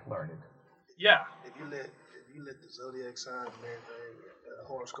be, like, learned. Yeah. if you let the zodiac signs and everything,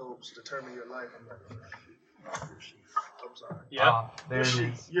 horoscopes determine your life, I'm sorry. Yeah. There it Your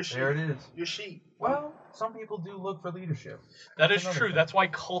is. sheep. Your sheep. There it is. Your sheep. Well, some people do look for leadership. That is another true. thing. That's why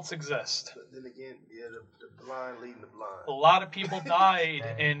cults exist. But then again, the blind leading the blind. A lot of people died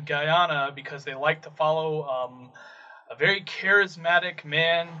Dang. in Guyana because they like to follow a very charismatic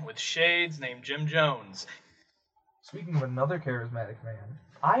man with shades named Jim Jones. Speaking of another charismatic man,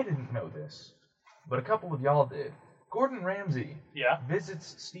 I didn't know this, but a couple of y'all did. Gordon Ramsay Yeah.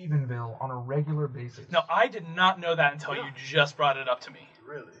 visits Stephenville on a regular basis. No, I did not know that until you just brought it up to me.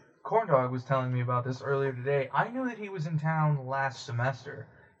 Really? Corndog was telling me about this earlier today. I knew that he was in town last semester.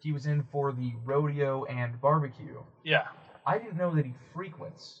 He was in for the rodeo and barbecue. Yeah. I didn't know that he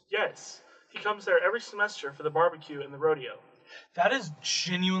frequents. Yes. He comes there every semester for the barbecue and the rodeo. That is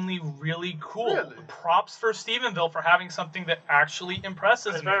genuinely really cool. Really? Props for Stephenville for having something that actually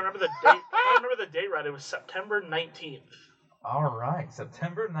impresses If me. I remember the date, right, it was September 19th. All right,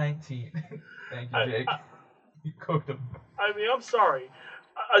 September 19th. Thank you, Jake. You cooked him. I mean, I'm sorry.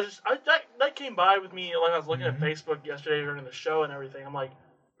 That came by with me when I was looking at Facebook yesterday during the show and everything. I'm like,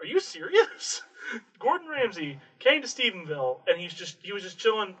 are you serious? Gordon Ramsay came to Stephenville and he was just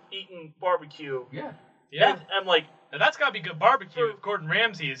chilling, eating barbecue. Yeah. Yeah. And I'm like, Now, that's got to be good barbecue if Gordon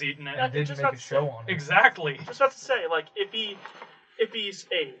Ramsay is eating it. Yeah. I did just make not a show on it. Exactly. just about to say, like, if he's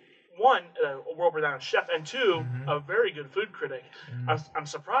a world-renowned chef, and two, a very good food critic, I'm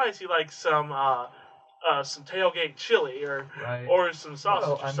surprised he likes some tailgate chili Right. or some sausage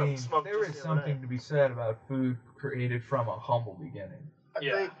Well, or I something mean, smoked. there just is the other something day. to be said about food created from a humble beginning.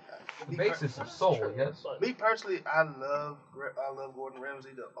 Yeah. The basis of soul, True, yes? but- Me personally, I love Gordon Ramsay.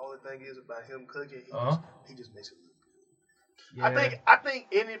 The only thing is about him cooking, he just makes it look good. Yeah. I think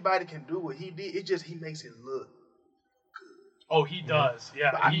anybody can do what he did. It just he makes it look. Oh, he does.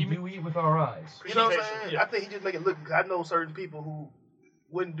 Yeah. we do eat with our eyes. You know what I'm Presentation, saying? yeah. I think he just make it look good. I know certain people who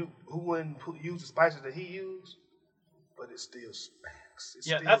wouldn't use the spices that he used, but it still smacks.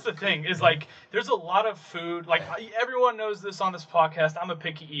 Yeah, that's the thing. Is like, there's a lot of food. Like, everyone knows this on this podcast. I'm a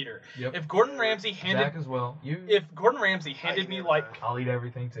picky eater. Yep. If Gordon Ramsay Jack as well. if Gordon Ramsay handed me like, I'll eat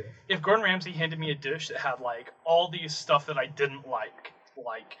everything too. if Gordon Ramsay handed me a dish that had like all these stuff that I didn't like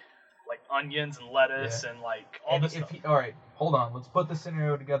onions and lettuce and like all And this stuff. all right, hold on. Let's put the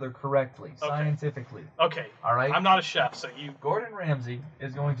scenario together correctly, scientifically. Okay. All right. I'm not a chef, so you. Gordon Ramsay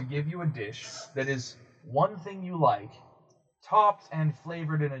is going to give you a dish that is one thing you like, topped and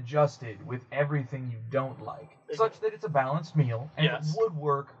flavored and adjusted with everything you don't like, such that it's a balanced meal and Yes. it would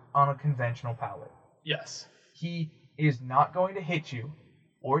work on a conventional palate. Yes. He is not going to hit you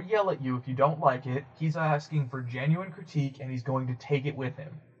or yell at you if you don't like it. He's asking for genuine critique and he's going to take it with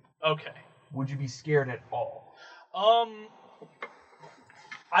him. Okay. Would you be scared at all?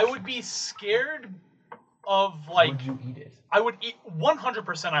 I would be scared of like. Would you eat it? I would eat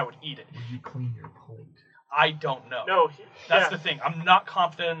 100%. I would eat it. Would you clean your plate? I don't know. No, That's the thing. I'm not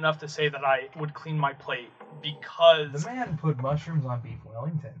confident enough to say that I would clean my plate because. The man put mushrooms on beef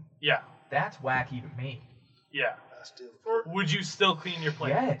Wellington. Yeah. That's wacky to me. Yeah. For Would you still clean your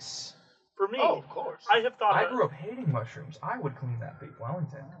plate? Yes. me, Oh, of course. I have thought. I grew up hating mushrooms. I would clean that beef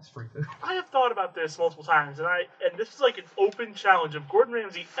Wellington. That's free food. I have thought about this multiple times, and this is like an open challenge. If Gordon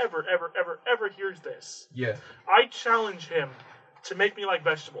Ramsay ever hears this, Yeah. I challenge him to make me like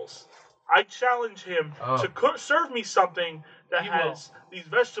vegetables. I challenge him to serve me something that has these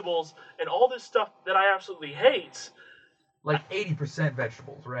vegetables and all this stuff that I absolutely hate. Like 80%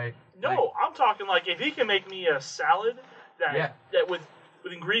 vegetables, right? No, I'm talking like if he can make me a salad that with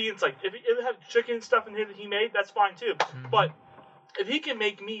ingredients like if it had chicken stuff in here that he made, that's fine too. Mm-hmm. But if he can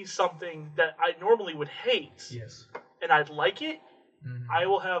make me something that I normally would hate, Yes. and I'd like it, I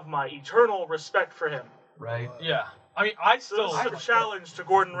will have my eternal respect for him. Right? Yeah. I mean, I So still. this is a challenge to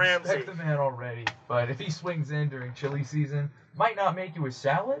Gordon Ramsay. Respect the man already, but if he swings in during chili season, might not make you a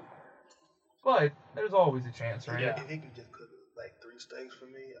salad, but there's always a chance, right? Yeah. If he can just cook like 3 steaks for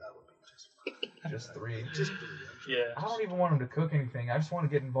me, I would be just Just 3. just 3. Yeah. I don't even want him to cook anything. I just want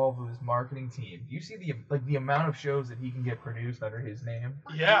to get involved with his marketing team. You see the amount of shows that he can get produced under his name.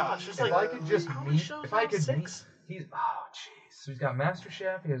 Yeah. It's just If like, I could just how many meet, shows if I now? could 6? meet, he's jeez. So he's got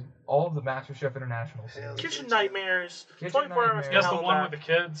MasterChef. He has all of the MasterChef International series. Kitchen Nightmares, Kitchen 24 Hours Nightmares. Yes, the Hell one Back. with the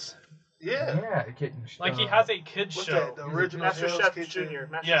kids. Yeah. Yeah, the kitten. Like he has a kids What's show. that? The original Master Hell's Chef Kitchen? Junior.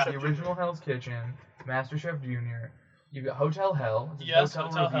 Master Yeah. Chef the Junior. original Hell's Kitchen, MasterChef Junior. You got Hotel Hell. It's his Yes, hotel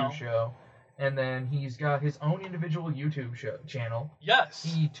Hotel review Hell. show. And then he's got his own individual YouTube channel. Yes.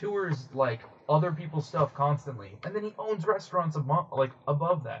 He tours like other people's stuff constantly, and then he owns restaurants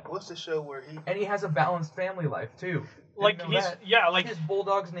above that. What's the show where he? And he has a balanced family life too. Like Didn't know he's that? like His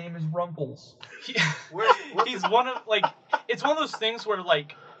bulldog's name is Rumples. he, What's he's the- one of like it's one of those things where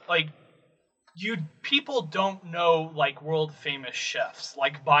like people don't know like world famous chefs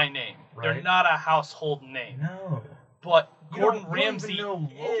like by name. They're Right. not a household name. No. But You Gordon don't- you don't Ramsay even know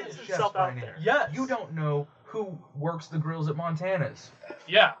He local gets chefs himself by out name. there. Yes. You don't know who works the grills at Montana's.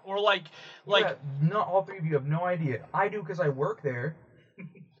 Yeah, or like Yeah, not all 3 of you have no idea. I do because I work there.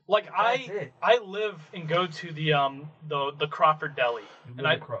 like That's it. I live and go to the Crawford Deli. You And live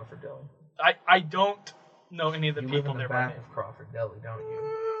at Crawford Deli. I don't know any of the You people live in there the by back name. of Crawford Deli, don't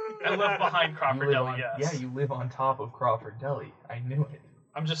you? I live behind You Crawford live Deli, on, yes. Yeah, you live on top of Crawford Deli. I knew it.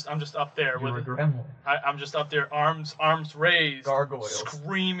 I'm just up there You're a with gremlin. I'm just up there, arms raised, Gargoyles.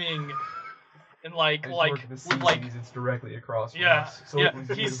 screaming, and I just work at the with like CC's, it's directly across from yeah, us. So yeah. it was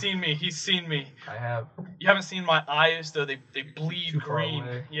He's you. seen me. I have. You haven't seen my eyes though. They bleed Too far green.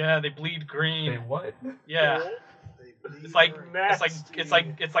 away. Yeah, they bleed green. Say what? Yeah, They bleed it's like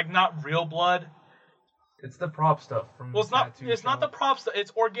green. it's like not real blood. It's the prop stuff from Well, the tattoo it's not the shop. props.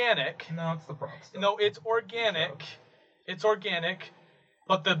 It's organic. No, it's the prop stuff. No, it's organic. It's organic,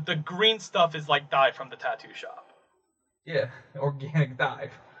 but the green stuff is like dye from the tattoo shop. Yeah, organic dye.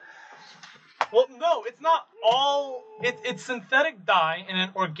 Well, no, it's not all. It's synthetic dye in an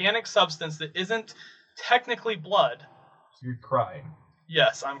organic substance that isn't technically blood. So you're crying.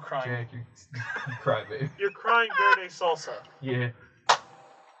 Yes, I'm crying. Jack, you cry, baby. You're crying verde salsa. Yeah.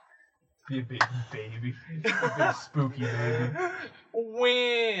 Be a big baby. A big spooky baby.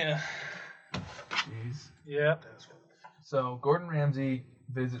 When? Jeez. Yeah. That's what- So Gordon Ramsay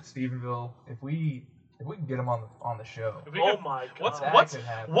visits Stephenville. If we can get him on the show. If we Oh could- my god. That could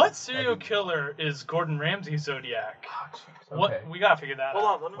happen. what serial That'd be- killer is Gordon Ramsay's Zodiac? Oh, jeez. What Okay. we gotta figure that Hold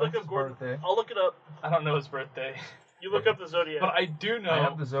out. on, let me When's look up his Gordon. birthday? I'll look it up. I don't know his birthday, You look up the Zodiac. but I do know. I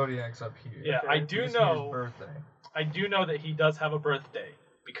have the zodiacs up here. Yeah, Okay. I You do just need his know. birthday. I do know that he does have a birthday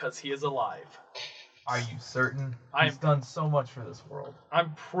because he is alive. Are you certain? I'm- He's done so much for this world.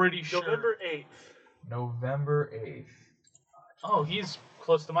 I'm pretty sure. November 8th. November 8th. Oh, he's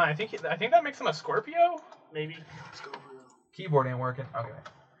close to mine. I think that makes him a Scorpio. Maybe. Let's go real. Keyboard ain't working. Okay.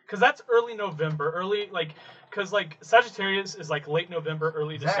 Cause that's early November, cause Sagittarius is like late November,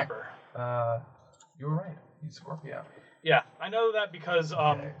 early Zach. December. You were right. He's Scorpio. Yeah, I know that because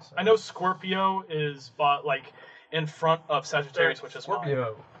Okay, so- I know Scorpio is in front of Sagittarius, which is mine.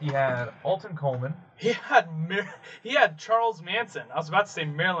 Scorpio. He had Alton Coleman. He had Charles Manson. I was about to say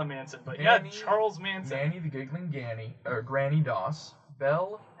Marilyn Manson, but he had Manny- Charles Manson. Nanny the Giggling Granny Doss.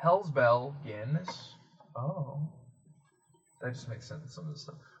 Bell, Hell's Bell, Guinness. Oh. That just makes sense, some of this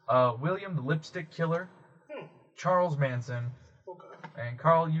stuff. William the Lipstick Killer. Charles Manson. Okay. And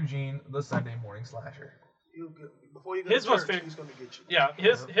Carl Eugene the Sunday Morning Slasher. Before you go to church, he's gonna get you. Yeah,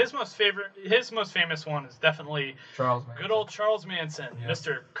 his most famous one is definitely Charles Manson. good old Charles Manson. Yep.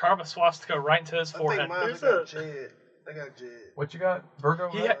 Mr. Carve a swastika right into his forehead. I think mine got Jed. They got Jed. What you got? Virgo?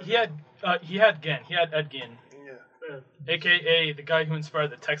 He had Ginn. He had Ed Gein. Yeah. AKA the guy who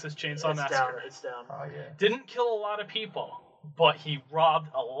inspired the Texas Chainsaw Massacre. It's down. Oh, yeah. Didn't kill a lot of people, but he robbed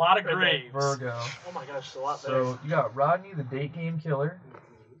a lot of graves. Virgo. Oh my gosh, it's a lot better. So you got Rodney, the date game killer.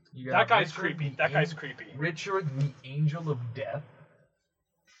 You got That guy's Richard, creepy. That guy's creepy. Richard, the angel of death.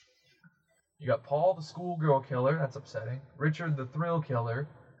 You got Paul, the schoolgirl killer. That's upsetting. Richard, the thrill killer.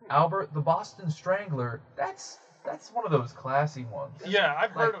 Albert, the Boston strangler. That's one of those classy ones. Yeah,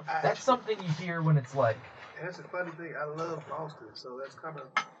 I've heard of. That's something you hear when it's like. And that's a funny thing. I love Boston, so that's kind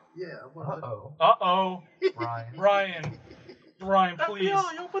of Uh-oh. Uh-oh. Brian. Brian, please.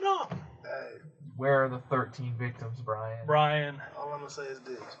 FBI, open up. Hey, Where are the 13 victims, Brian? Brian. all I'm gonna say is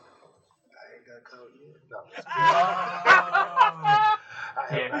this: I ain't got caught yet. Oh.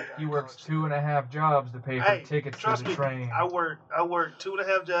 I He works 2.5 jobs to pay for tickets to trust the me, train. I work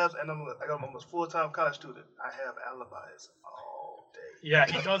 2.5 jobs, and I'm a full-time college student. I have alibis all day. Yeah,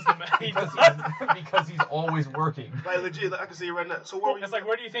 he does the. because he's always working. Like legit, I can see it right now. So where were you? It's like,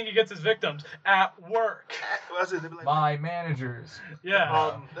 where do you think he gets his victims? At work. I said, they'd be like, My managers.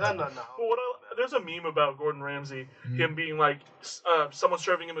 Yeah. no. Well, there's a meme about Gordon Ramsay, him being like, someone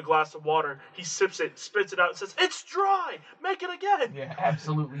serving him a glass of water, he sips it, spits it out, and says, "It's dry. Make it again." Yeah,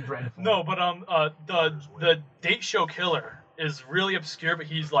 absolutely dreadful. No, but the date show killer is really obscure, but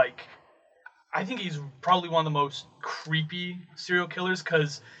he's like, I think he's probably one of the most creepy serial killers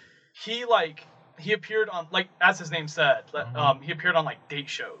because he appeared on, like, as his name said, he appeared on like date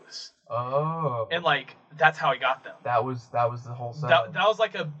shows. Oh. And like that's how he got them. That was the whole setup. That was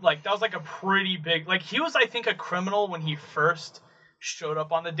like a pretty big, like, he was, I think, a criminal when he first showed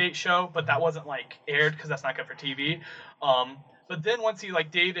up on the date show, but that wasn't like aired because that's not good for TV. But then once he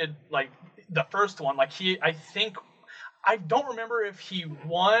like dated like the first one, like I don't remember if he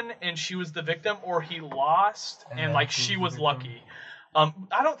won and she was the victim or he lost and like she was lucky. I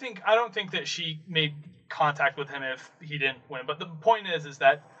don't think that she made contact with him if he didn't win. But the point is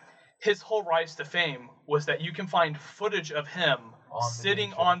that his whole rise to fame was that you can find footage of him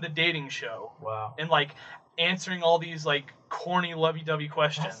sitting on the dating show. Wow. And like answering all these like corny lovey-dovey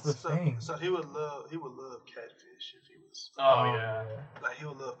questions. That's the thing. So he would love catfish if he was. Oh yeah. Like he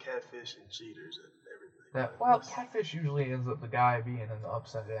would love catfish and cheaters and everything. Catfish usually ends up the guy being in the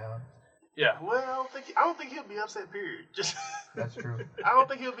upside down. Yeah. Well, I don't think he'll be upset. Period. That's true. I don't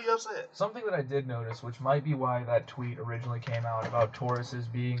think he'll be upset. Something that I did notice, which might be why that tweet originally came out about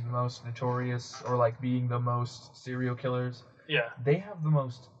Tauruses being the most notorious or like being the most serial killers. Yeah. They have the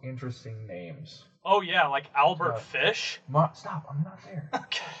most interesting names. Oh yeah, like Albert Fish. Stop! I'm not there.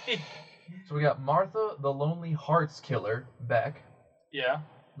 Okay. So we got Martha, the Lonely Hearts Killer, Beck. Yeah.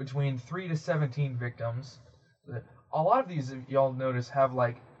 Between 3 to 17 victims. A lot of these, if y'all notice, have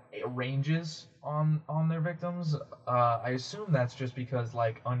like ranges on their victims. I assume that's just because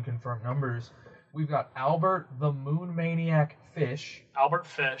like unconfirmed numbers. We've got Albert, the Moon Maniac Fish. Albert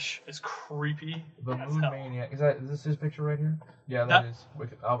Fish is creepy. The Moon Maniac. Is this his picture right here? Yeah, that is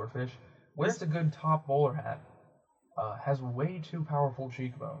with Albert Fish. Wears a good top bowler hat. Has way too powerful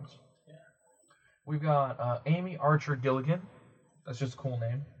cheekbones. Yeah. We've got Amy Archer Gilligan. That's just a cool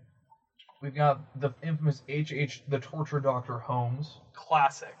name. We've got the infamous H.H. the Torture Doctor Holmes.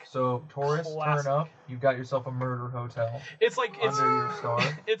 Classic. So, tourists turn up, you've got yourself a murder hotel. It's like under your star.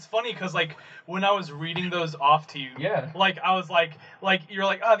 It's funny because like when I was reading those off to you, yeah, like I was like you're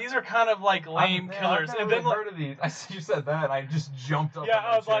like, oh, these are kind of like lame killers, I've and never then heard of these. You said that, and I just jumped up. Yeah,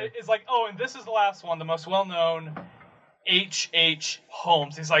 I was like, it's like, oh, and this is the last one, the most well-known, H.H.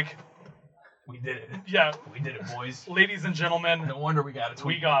 Holmes. He's like, we did it. Yeah, we did it, boys. Ladies and gentlemen. No wonder we got it.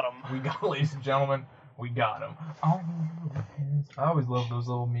 We got him. We got, ladies and gentlemen, we got him. I always love those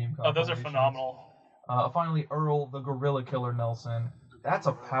little meme. Oh, those are phenomenal. Finally, Earl, the Gorilla Killer Nelson. That's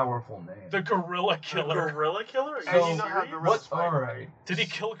a powerful name. The Gorilla Killer. The Gorilla Killer? Are so, you serious? Alright. Did he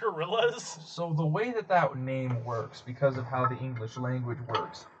kill gorillas? So the way that name works, because of how the English language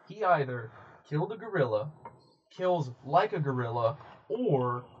works, he either killed a gorilla, kills like a gorilla,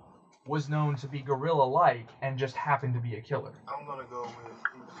 or was known to be gorilla-like and just happened to be a killer. I'm gonna go with.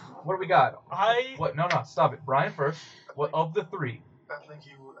 What do we got? What? No, stop it. Brian first. What of the three? I think he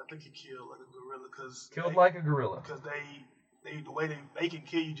killed like a gorilla because. Killed like a gorilla. Because the way they can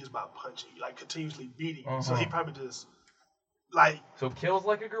kill you just by punching, like continuously beating you. So he probably just like. So kills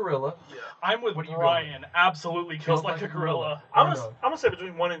like a gorilla. Yeah. I'm with Brian. Absolutely kills like a gorilla. I'm gonna say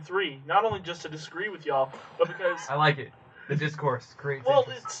between 1 and 3. Not only just to disagree with y'all, but because I like it. The discourse creates. Well,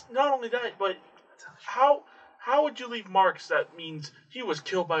 interest. it's not only that, but How would you leave marks that means he was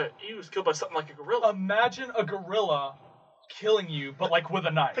killed by something like a gorilla? Imagine a gorilla killing you, but like with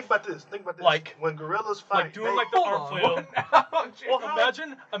a knife. Think about this. Like when gorillas fight, like doing like the arm flail.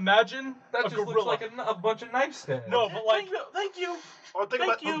 Imagine That a just gorilla. looks like a bunch of knife stabs. No, but like Thank you. Or think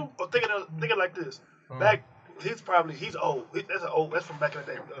Thank you. it like this. Hmm. Back, he's old. That's from back in the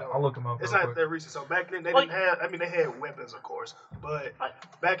day. I'll look him up. It's real not quick. that recent. So back then they Like- didn't have. I mean, they had weapons, of course, but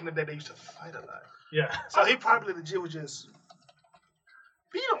back in the day they used to fight a lot. yeah. So he probably legit was just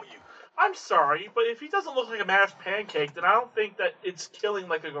beat on you. I'm sorry, but if he doesn't look like a mashed pancake, then I don't think that it's killing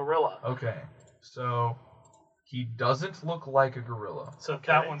like a gorilla. Okay, so he doesn't look like a gorilla. So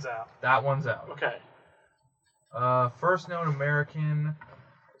that one's out. That one's out. Okay. First known American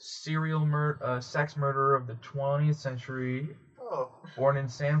serial sex murderer of the 20th century, Oh, born in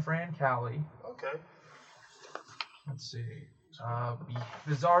San Fran, Cali. okay. Let's see.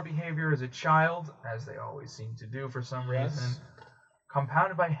 Bizarre behavior as a child, as they always seem to do for some reason.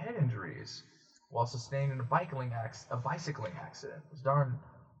 Compounded by head injuries while sustained in a bicycling accident. Those darn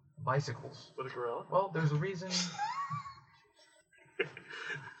bicycles. With a gorilla? Well, there's a reason.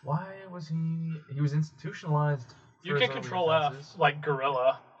 Why was he? He was institutionalized. You for can his early control F offenses. like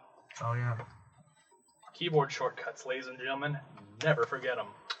gorilla. Oh yeah. Keyboard shortcuts, ladies and gentlemen. Never forget them.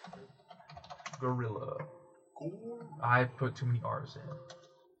 Gorilla. I put too many R's in.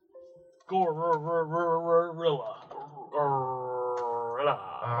 Gorilla.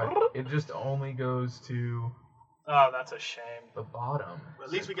 It just only goes to Oh, that's a shame. the bottom. But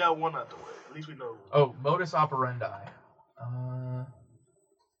at least we got one out the way. At least we know. Oh, modus operandi.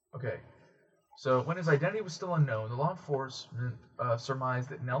 Okay. So, when his identity was still unknown, the law enforcement surmised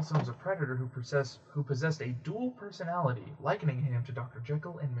that Nelson was a predator who possessed a dual personality, likening him to Dr.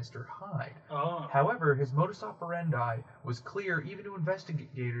 Jekyll and Mr. Hyde. Oh. However, his modus operandi was clear even to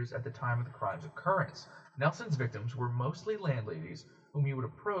investigators at the time of the crime's occurrence. Nelson's victims were mostly landladies whom he would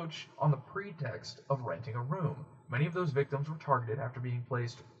approach on the pretext of renting a room. Many of those victims were targeted after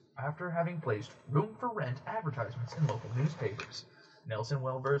having placed room for rent advertisements in local newspapers. Nelson,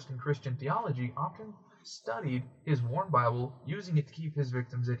 well versed in Christian theology, often studied his worn Bible, using it to keep his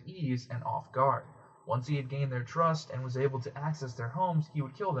victims at ease and off guard. Once he had gained their trust and was able to access their homes, he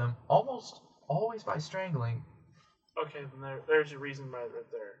would kill them, almost always by strangling. Okay, then there's your reason right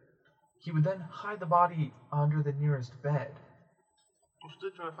there. He would then hide the body under the nearest bed. I'm still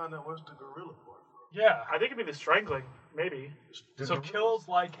trying to find out what's the gorilla part. Yeah. I think it'd be the strangling, maybe. So kills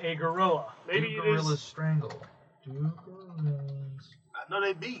like a gorilla. Maybe Do it gorillas is. strangle? Do gorillas I know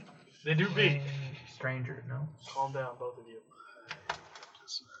they beat. They do be. stranger? No. Calm down, both of you.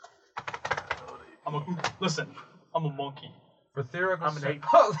 Listen, I'm a monkey. For theoretical I'm an ape.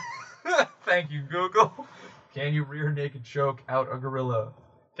 Thank you, Google. Can you rear naked choke out a gorilla?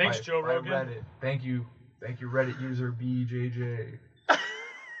 Thanks, Joe by Rogan. Reddit. Thank you, Reddit user BJJ. So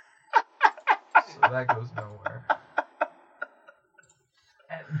that goes nowhere.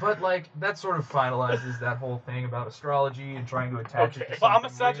 But like that sort of finalizes that whole thing about astrology and trying to attach it to But I'm a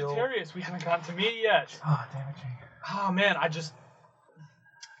something real. Sagittarius. We haven't gotten to me yet. Oh, damn it, Jake. Oh man,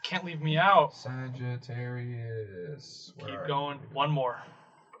 can't leave me out. Sagittarius. Where Keep are going. you? One more.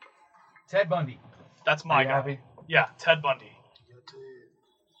 Ted Bundy. That's Are my you guy. happy? Yeah, Ted Bundy.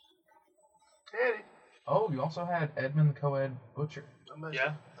 Teddy. Oh, you also had Edmund the Co-Ed Butcher. I'm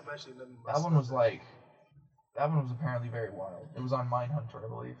actually That one was apparently very wild. It was on Mindhunter, I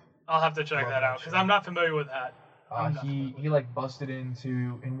believe. I'll have to check Love that that out because show. I'm not familiar with that. He like busted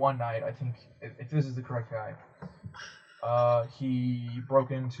into in one night. I think if this is the correct guy, he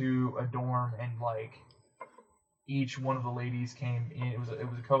broke into a dorm and like each one of the ladies came in. It was a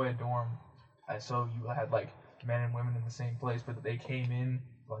co-ed dorm, so you had like men and women in the same place, but they came in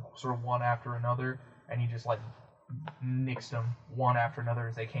like sort of one after another, and he just like nixed them one after another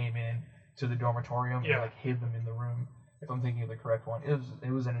as they came in to the dormitorium Yeah. and like hid them in the room. If I'm thinking of the correct one, it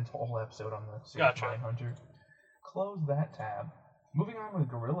was an whole episode on the series Gotcha. Mindhunter. Close that tab. Moving on with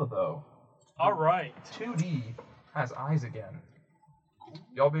Gorilla though. All right. 2D has eyes again.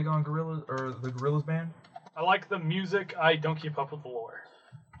 Y'all big on Gorilla or the Gorillaz band? I like the music. I don't keep up with the lore.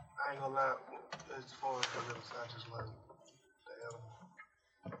 I ain't gonna lie. As far as gorillas, I just like the animal.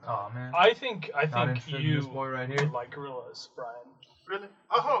 Oh man. I think Not interested in you this boy right would here. like gorillas, Brian. Really?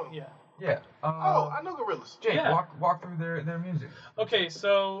 Oh, Yeah. Yeah. oh, I know gorillas. Jake, Yeah. walk through their music. Okay,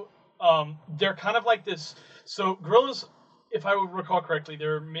 so they're kind of like this. So gorillas, if I would recall correctly,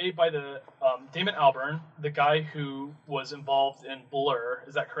 they're made by the Damon Albarn, the guy who was involved in Blur.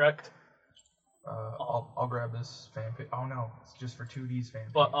 Is that correct? I'll grab this fan page. Oh no, it's just for 2D's fan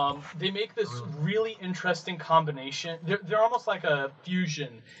page. But they make this really interesting combination. They're almost like a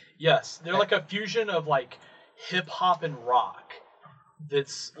fusion. Yes, they're like a fusion of like hip hop and rock.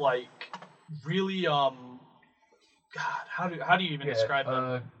 That's like really God, how do you even describe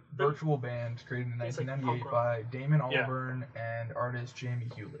them? Virtual band created in 1998 by Damon Albarn and artist Jamie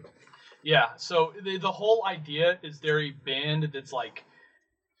Hewlett. Yeah, so the whole idea is they're a band that's like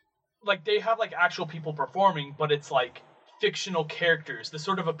they have like actual people performing, but it's like fictional characters. The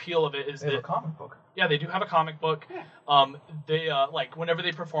sort of appeal of it is They have a comic book. Yeah, they do have a comic book. They like whenever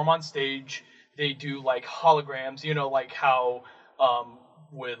they perform on stage, they do like holograms. You know, like how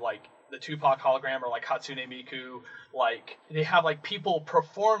with like the Tupac hologram or like Hatsune Miku, like they have like people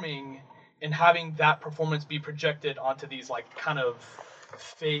performing and having that performance be projected onto these like kind of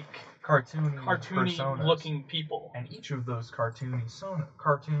fake cartoony personas. looking people. And each of those cartoon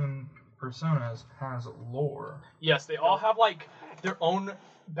personas has lore. Yes, they all have like their own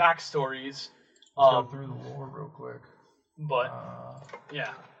backstories. Let's go through the lore real quick. But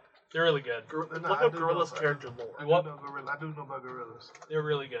yeah, they're really good. Look up Gorilla's character lore. I do know about Gorillas. They're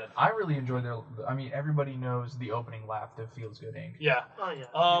really good. I really enjoy their. I mean, everybody knows the opening laugh to Feels Good Inc. Yeah. Oh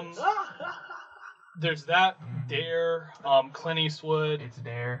yeah. There's that. Dare. Clint Eastwood. It's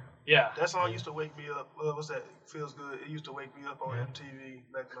Dare. Yeah. That song used to wake me up. What's that? Feels Good. It used to wake me up on MTV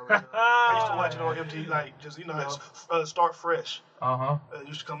back in the day. I used to watch it on MTV, like just Start Fresh. It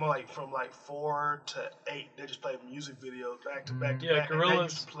used to come on like from like 4 to 8. They just played music videos back to back to back. Gorillas. And they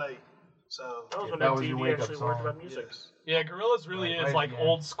used to play. So that was when that was your MTV wake-up actually song. worked about music. Yes. Yeah, Gorillaz really is like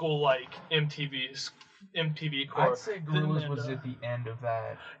old school like MTV core. I'd say Gorillaz was at the end of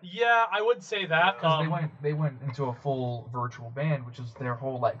that. Yeah, I would say that. Because they went into a full virtual band, which is their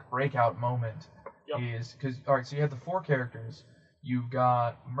whole like breakout moment. Is because alright, so you have the 4 characters. You've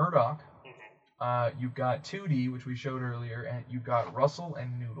got Murdoch, you've got 2D, which we showed earlier, and you've got Russell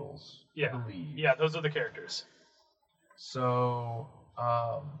and Noodles. I believe. Yeah, those are the characters. So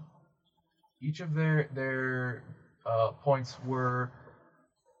each of their points were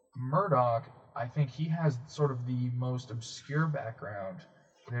Murdoch. I think he has sort of the most obscure background.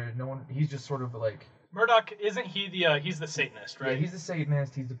 He's just sort of like Murdoch, isn't he he's the Satanist, right? Yeah, he's the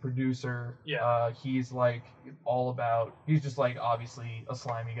Satanist. He's the producer. Yeah. He's like all about. He's just like obviously a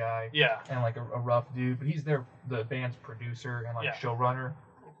slimy guy. Yeah. And like a rough dude, but he's the band's producer and like showrunner,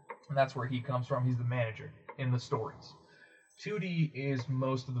 and that's where he comes from. He's the manager in the stories. 2D is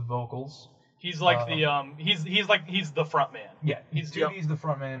most of the vocals. He's like he's the front man. Yeah, 2D's the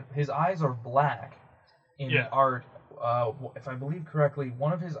front man. His eyes are black in the art. If I believe correctly,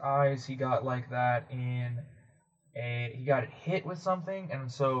 one of his eyes he got like that he got hit with something,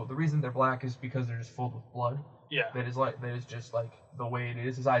 and so the reason they're black is because they're just filled with blood. Yeah. That is just like the way it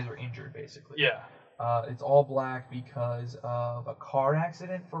is. His eyes are injured basically. Yeah. It's all black because of a car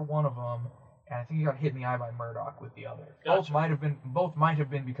accident for one of them, and I think he got hit in the eye by Murdoch with the other. Gotcha. Both might have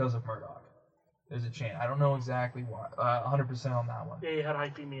been because of Murdoch. There's a chance. I don't know exactly why. 100% on that one. Yeah, he had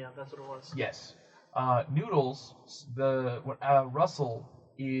hypemia. That's what it was. Yes. Noodles, Russell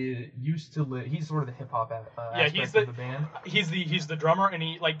used to live. He's sort of the hip hop aspect of the band. He's the drummer, and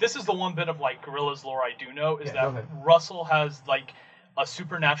he like this is the one bit of like Gorillaz lore I do know is go that ahead. Russell has like a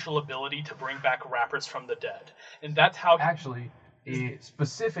supernatural ability to bring back rappers from the dead, and that's how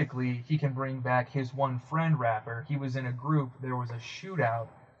specifically he can bring back his one friend rapper. He was in a group. There was a shootout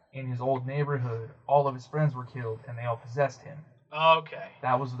in his old neighborhood. All of his friends were killed, and they all possessed him. Okay.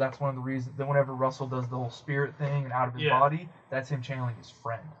 That's one of the reasons that whenever Russell does the whole spirit thing and out of his body, that's him channeling his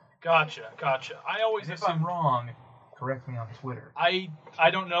friend. Gotcha. I always If I'm wrong, correct me on Twitter. I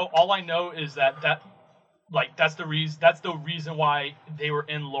don't know. All I know is that that's the reason why they were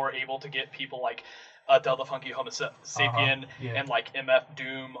in lore able to get people like Del the Funky Homo Sapien and like MF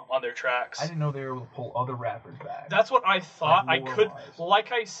Doom on their tracks. I didn't know they were able to pull other rappers back. That's what I thought. Like, I could, lore-wise.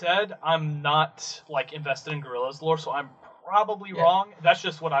 like I said, I'm not like invested in Gorillaz lore, so I'm probably wrong. That's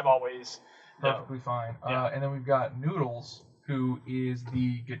just what I've always known. Perfectly fine. Yeah. And then we've got Noodles, who is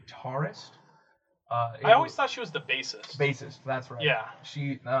the guitarist. I always thought she was the bassist. Bassist, that's right. Yeah.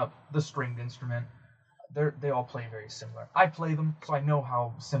 She, the stringed instrument. They all play very similar. I play them, so I know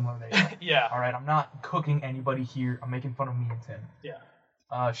how similar they are. Yeah. All right, I'm not cooking anybody here. I'm making fun of me and Tim.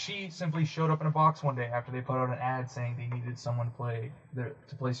 Yeah. She simply showed up in a box one day after they put out an ad saying they needed someone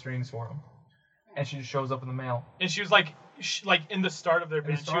to play strings for them, and she just shows up in the mail. And she was like in the start of their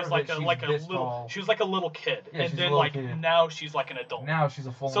band, she was like a little. She was like a little kid, Yeah, and she's a then little like kid. now she's like an adult. Now she's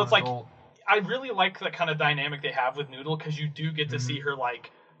a full-on So it's like adult. I really like the kind of dynamic they have with Noodle because you do get to see her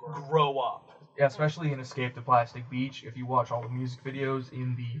like grow up yeah, especially in Escape to Plastic Beach, if you watch all the music videos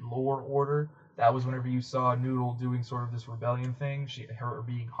in the lore order, that was whenever you saw Noodle doing sort of this rebellion thing, her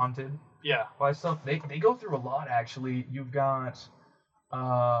being hunted Yeah. by stuff. They go through a lot, actually. You've got,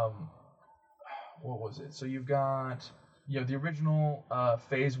 what was it? So you've got, the original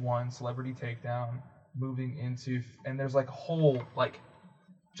Phase 1 Celebrity Takedown moving into, and there's like a whole, like,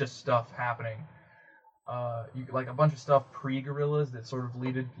 just stuff happening. Like a bunch of stuff pre-Gorillaz that sort of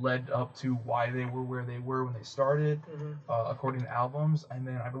led up to why they were where they were when they started, according to albums. And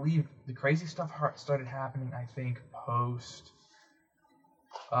then I believe the crazy stuff started happening, I think, post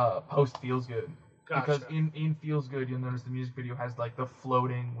Feels Good. Gotcha. Because in Feels Good, you'll notice the music video has like the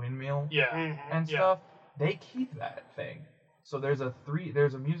floating windmill Yeah. and stuff. They keep that thing. So there's a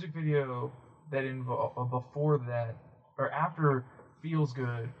music video that before that, or after Feels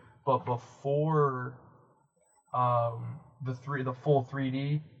Good, but before the full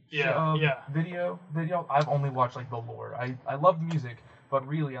 3D video. I've only watched like the lore. I love the music, but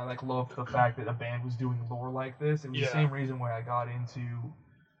really I loved the fact that a band was doing lore like this. It was the same reason why I got into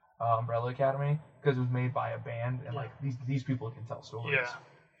Umbrella Academy, because it was made by a band, and like these people can tell stories.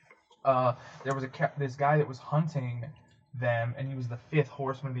 There was this guy that was hunting them, and he was the fifth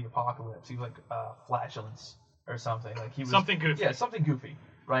horseman of the apocalypse. He was like Flatulence or something. Like he was something goofy. Yeah, something goofy.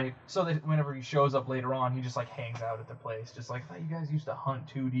 Right, so that whenever he shows up later on, he just like hangs out at the place, just like, I thought you guys used to hunt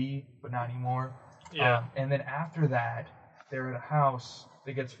 2D, but not anymore. Yeah. And then after that, they're at a house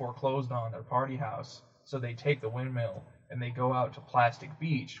that gets foreclosed on, their party house. So they take the windmill and they go out to Plastic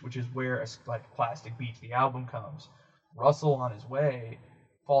Beach, which is where like Plastic Beach, the album, comes. Russell on his way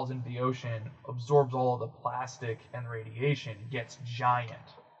falls into the ocean, absorbs all of the plastic and radiation, gets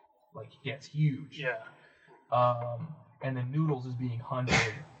giant, like gets huge. Yeah. And then Noodles is being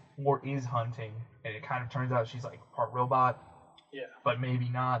hunted, or is hunting, and it kind of turns out she's like part robot. Yeah. But maybe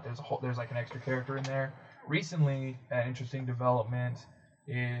not. There's like an extra character in there. Recently, an interesting development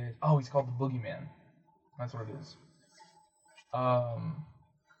is he's called the Boogeyman. That's what it is.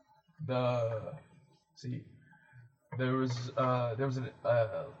 There was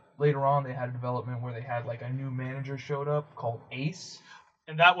later on they had a development where they had like a new manager showed up called Ace.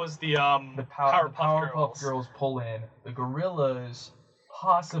 And that was the Powerpuff Girls pull in. The Gorillaz,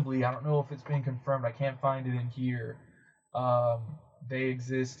 possibly, I don't know if it's been confirmed, I can't find it in here. They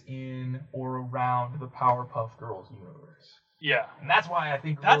exist in or around the Powerpuff Girls universe. Yeah. And that's why I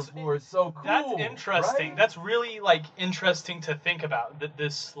think Gorillaz lore is so cool. That's interesting. Right? That's really like interesting to think about. That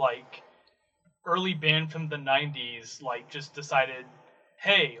this like early band from the 90s like just decided,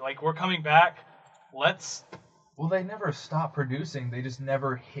 hey, like we're coming back, let's... Well, they never stopped producing. They just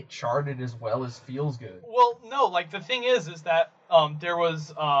never charted as well as Feels Good. Well, no, like the thing is that there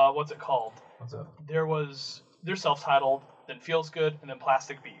was what's it called? What's up? They're self-titled, then Feels Good, and then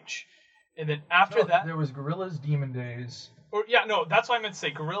Plastic Beach, and then after that there was Gorillaz, Demon Days. Or that's what I meant to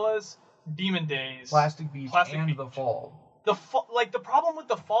say. Gorillaz, Demon Days, Plastic Beach, and Beach. The Fall. The problem with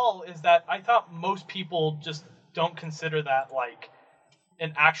The Fall is that I thought most people just don't consider that like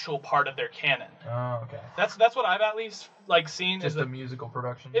an actual part of their canon. Oh, okay. That's what I've at least like seen. Just a musical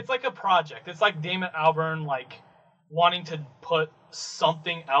production. It's like a project. It's like Damon Albarn like wanting to put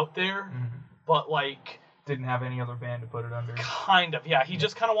something out there, but like didn't have any other band to put it under. Kind of, yeah. He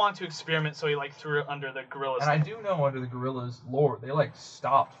just kind of wanted to experiment, so he like threw it under the Gorillaz. And I do know under the Gorillaz lore, they like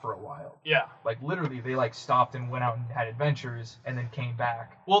stopped for a while. Yeah. Like literally, they like stopped and went out and had adventures, and then came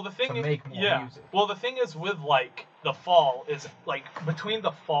back. Well, the thing to is, make more music. Well, the thing is with like The Fall is like between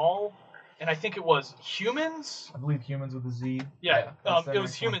The Fall and I think it was Humans. I believe Humans with a Z. Yeah. It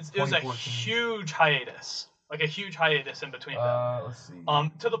was Humans. It was a huge hiatus. Like a huge hiatus in between them. Let's see.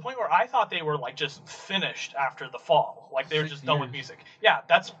 To the point where I thought they were like just finished after The Fall. Like they were just done with music. Yeah,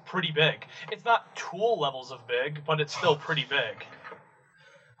 that's pretty big. It's not Tool levels of big, but it's still pretty big.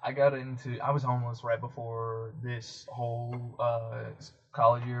 I was homeless right before this whole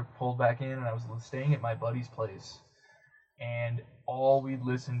college year pulled back in, and I was staying at my buddy's place. And all we'd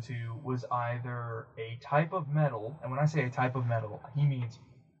listen to was either a type of metal, and when I say a type of metal, he means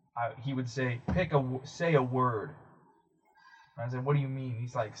he would say, say a word. And I said, what do you mean?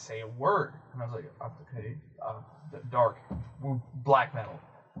 He's like, say a word. And I was like, okay, dark, black metal,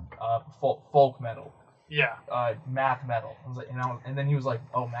 folk metal. Yeah. Math metal. I was like, and then he was like,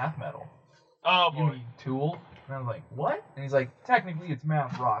 oh, math metal. Oh, boy. You mean Tool? And I was like, what? And he's like, technically it's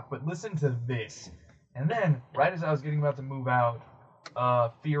math rock, but listen to this. And then, right as I was getting about to move out,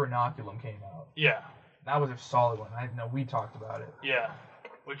 Fear Inoculum came out. Yeah. That was a solid one. I know we talked about it. Yeah.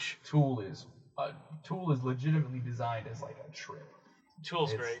 Which Tool is legitimately designed as like a trip.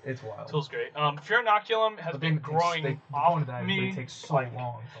 Tool's great. It's wild. Tool's great. Fear Inoculum has been growing off me. They take so long. To,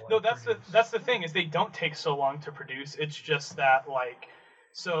 like, no, produce. that's the thing is they don't take so long to produce. It's just that like,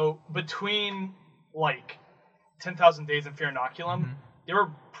 so between like 10,000 Days and Fear Inoculum, they were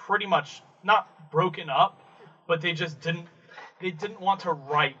pretty much not broken up, but they just didn't want to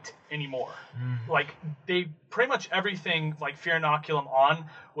write anymore. Like they pretty much everything like Fear Inoculum on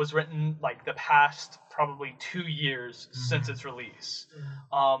was written like the past probably 2 years since its release.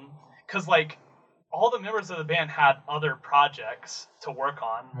 Cause like all the members of the band had other projects to work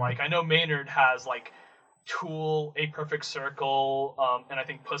on. Like I know Maynard has like Tool, A Perfect Circle, and I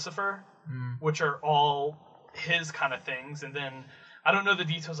think Pussifer, which are all his kind of things. And then I don't know the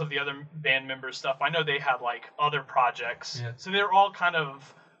details of the other band members' stuff. I know they had like other projects. Yeah. So they're all kind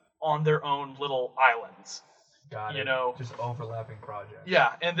of on their own little islands. Got it. You know, just overlapping projects.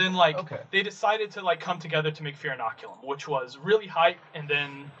 Yeah, and then like they decided to like come together to make Fear Inoculum, which was really hype, and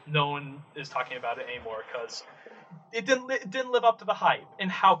then no one is talking about it anymore because it didn't live up to the hype. And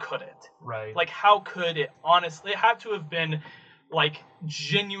how could it? Right. Like how could it? Honestly, it had to have been like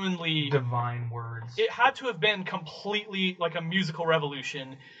genuinely divine words. It had to have been completely like a musical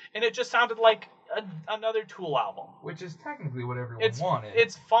revolution, and it just sounded like another Tool album, which is technically what everyone wanted.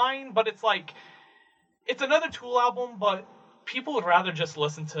 It's fine, but it's like it's another Tool album, but people would rather just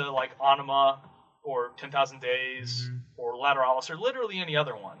listen to like Anima or 10,000 Days or Lateralis or literally any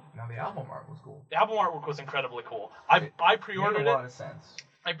other one. Now the album art was cool. The album artwork was incredibly cool. I pre-ordered it. Made a lot of sense.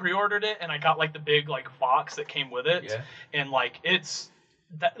 I pre-ordered it and I got like the big like box that came with it, and like it's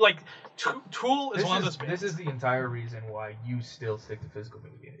that like Tool is one of those bands. This is the entire reason why you still stick to physical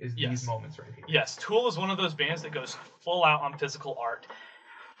media is these moments right here. Yes, Tool is one of those bands that goes full out on physical art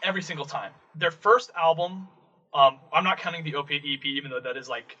every single time. Their first album, I'm not counting the Opiate EP, even though that is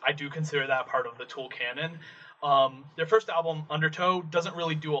like I do consider that part of the Tool canon. Their first album, Undertow, doesn't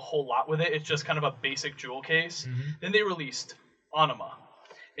really do a whole lot with it. It's just kind of a basic jewel case. Then they released Anima.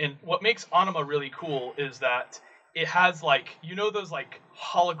 And what makes Anima really cool is that it has like, you know, those like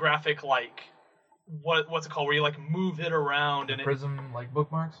holographic like what's it called where you like move it around and prism like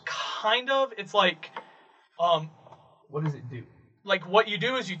bookmarks? Kind of. It's like what does it do? Like what you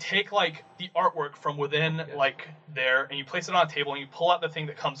do is you take like the artwork from within like there and you place it on a table and you pull out the thing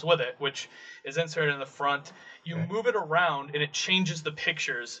that comes with it, which is inserted in the front. You move it around and it changes the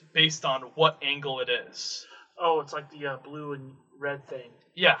pictures based on what angle it is. Oh, it's like the blue and red thing.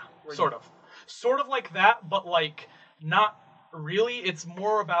 Yeah, sort of like that, but like not really. It's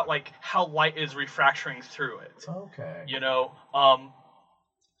more about like how light is refracting through it. Okay. You know,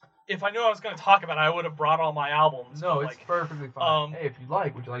 if I knew I was going to talk about it, I would have brought all my albums. No, it's like, perfectly fine. Hey, if you'd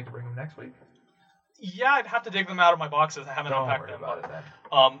like, would you like to bring them next week? Yeah, I'd have to dig them out of my boxes. I haven't unpacked them. Don't worry about it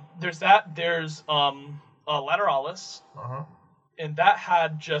then. There's that. There's Lateralis. And that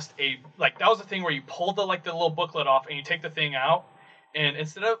had just a like that was the thing where you pulled the like the little booklet off and you take the thing out, and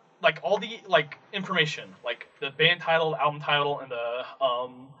instead of like all the like information, like the band title, the album title, and the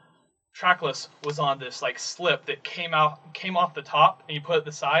track list was on this like slip that came off the top, and you put it to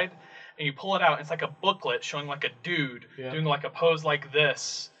the side, and you pull it out. And it's like a booklet showing like a dude doing like a pose like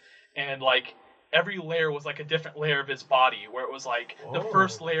this, and like every layer was like a different layer of his body, where it was like the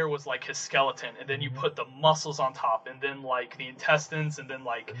first layer was like his skeleton, and then you put the muscles on top, and then like the intestines, and then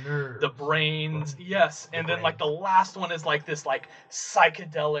like the brains, and then like the last one is like this like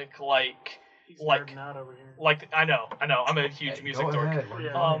psychedelic like not over here. like I know I'm a huge music dork.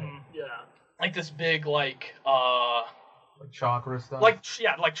 Like this big like chakra stuff. Like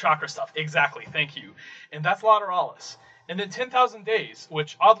chakra stuff. Exactly. Thank you. And that's Lateralis. And then 10,000 Days,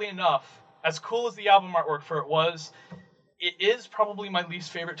 which oddly enough, as cool as the album artwork for it was, it is probably my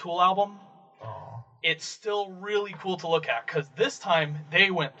least favorite Tool album. It's still really cool to look at, because this time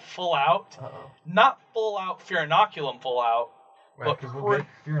they went full out. Not full out Fear Inoculum full out, right, because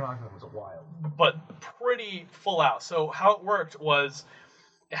Fear Inoculum was a wild. But pretty full out. So how it worked was,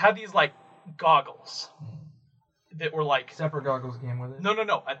 it had these like goggles that were like... Separate goggles came with it?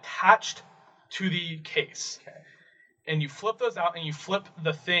 No. Attached to the case. Okay. And you flip those out, and you flip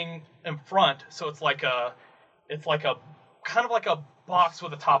the thing in front, so it's like a kind of like a box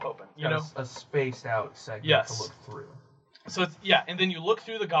with the top open, you know, a spaced out segment to look through. So it's and then you look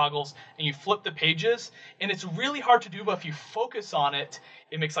through the goggles and you flip the pages, and it's really hard to do, but if you focus on it,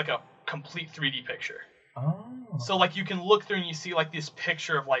 it makes like a complete 3D picture. So like you can look through and you see like this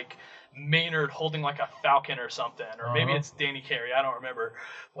picture of like Maynard holding like a falcon or something, or maybe it's Danny Carey, I don't remember,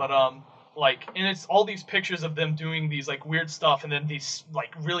 but like, and it's all these pictures of them doing these like weird stuff, and then these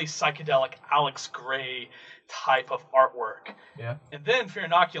like really psychedelic Alex Grey type of artwork. Yeah. And then Fear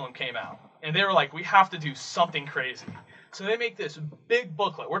Inoculum came out, and they were like, we have to do something crazy. So they make this big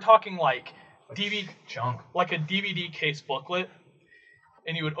booklet. We're talking like DVD Junk. like a DVD case booklet,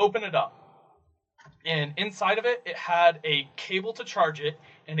 and you would open it up. And inside of it, it had a cable to charge it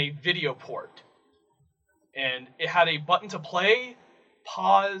and a video port. And it had a button to play,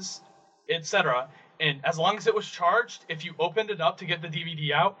 pause, etc. And as long as it was charged, if you opened it up to get the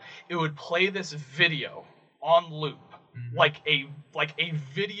DVD out, it would play this video on loop, like a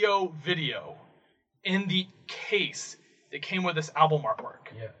video in the case that came with this album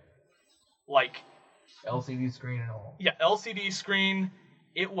artwork. Yeah. Like LCD screen and all. Yeah, LCD screen.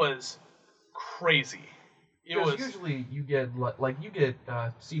 It was crazy. It was usually you get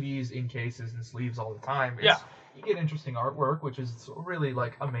CDs in cases and sleeves all the time. Yeah. You get interesting artwork, which is really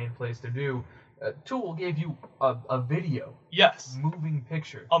like a main place to do. Tool gave you a video. Yes. Moving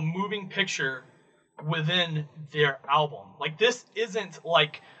picture. A moving picture within their album. Like, this isn't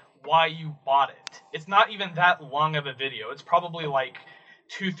like why you bought it. It's not even that long of a video. It's probably like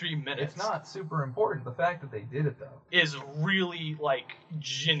 2-3 minutes. It's not super important. The fact that they did it though is really like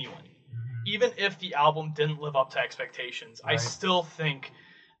genuine. Even if the album didn't live up to expectations, right. I still think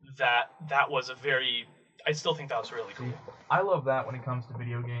that was really cool. I love that when it comes to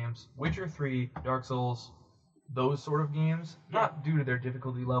video games. Witcher 3, Dark Souls, those sort of games, not due to their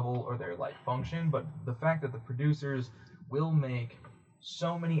difficulty level or their like function, but the fact that the producers will make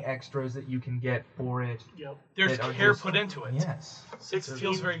so many extras that you can get for it. Yep. There's care put into it. Yes. 16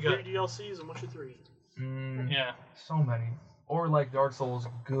 feels very good. DLCs and Witcher 3. Yeah. So many. Or like Dark Souls,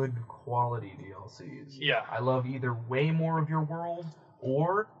 good quality DLCs. Yeah. I love either way more of your world,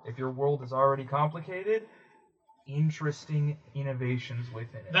 or if your world is already complicated, interesting innovations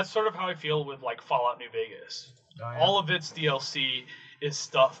within it. That's sort of how I feel with like Fallout New Vegas. Oh, yeah. All of its DLC is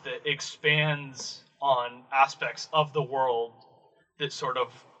stuff that expands on aspects of the world that sort of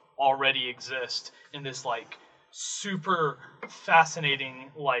already exist in this like super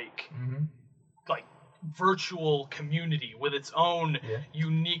fascinating like virtual community with its own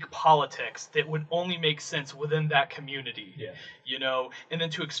unique politics that would only make sense within that community. Yeah. You know, and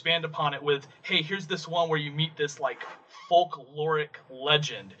then to expand upon it with, hey, here's this one where you meet this like folkloric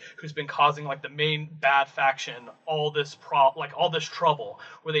legend who's been causing like the main bad faction all this trouble,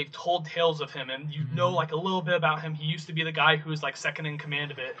 where they've told tales of him and you know like a little bit about him. He used to be the guy who's like second in command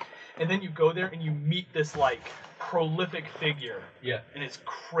of it, and then you go there and you meet this like prolific figure. Yeah. And it's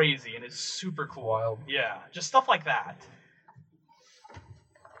crazy and it's super cool. Wild. Yeah, just stuff like that.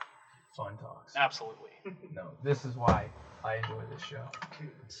 Fun talks. Absolutely. No, this is why I enjoy this show.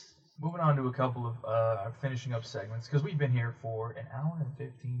 Moving on to a couple of finishing up segments, because we've been here for an hour and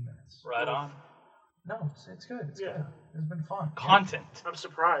 15 minutes. Right on. No, it's good. It's good. It's been fun. Content. I'm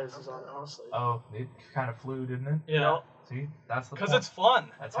surprised, honestly. Oh, it kind of flew, didn't it? Yeah. See, that's the Because point. it's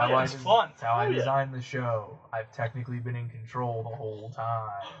fun. That's how it's fun. That's how I designed the show. I've technically been in control the whole time.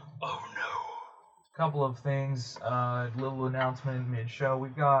 Oh no. Couple of things, little announcement mid-show.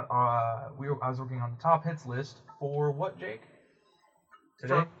 We've got, I was working on the top hits list for what, Jake?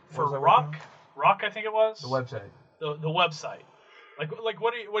 Today? For What was I working Rock, I think it was. on? The website. The website. Like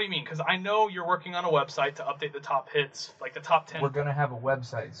what do you mean? Because I know you're working on a website to update the top hits, like the top 10. We're gonna have a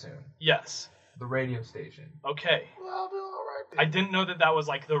website soon. Yes. The radio station. Okay. Well, I'll do all right then. I didn't know that was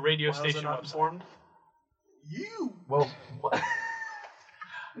like the radio Why was I station not website. informed? You. Well, what?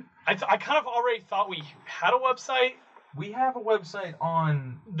 I kind of already thought we had a website. We have a website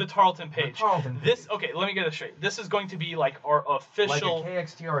on The Tarleton page. The Tarleton page. This okay. Let me get this straight. This is going to be like our official. like at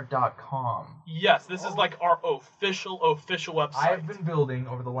kxtr.com. Yes, this is like our official website. I've been building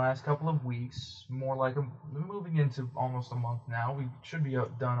over the last couple of weeks, more like moving into almost a month now. We should be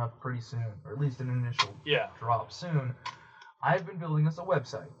done up pretty soon, or at least an initial drop soon. I've been building us a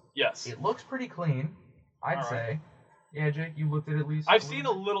website. Yes. It looks pretty clean, I'd All say. right. Yeah, Jake, you looked at it at least. I've seen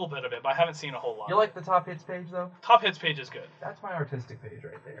a little bit of it, but I haven't seen a whole lot. You like the top hits page though? Top hits page is good. That's my artistic page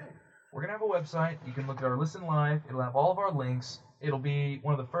right there. We're gonna have a website. You can look at our listen live. It'll have all of our links. It'll be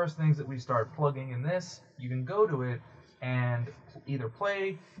one of the first things that we start plugging in this. You can go to it and either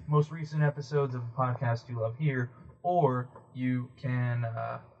play most recent episodes of the podcast you love here, or you can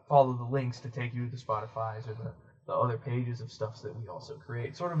follow the links to take you to the Spotify's or the other pages of stuff that we also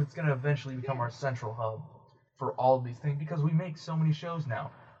create. Sort of, it's gonna eventually become our central hub for all of these things, because we make so many shows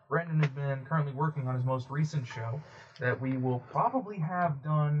now. Brendan has been currently working on his most recent show that we will probably have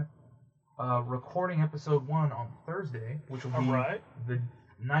done recording episode 1 on Thursday, which will be the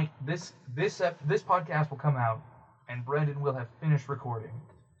night this podcast will come out and Brendan will have finished recording.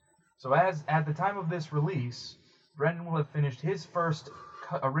 So as at the time of this release, Brendan will have finished his first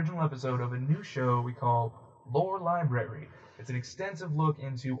original episode of a new show we call Lore Library. It's an extensive look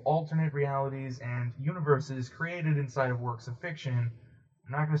into alternate realities and universes created inside of works of fiction.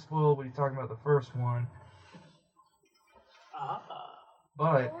 I'm not going to spoil what he's talking about the first one,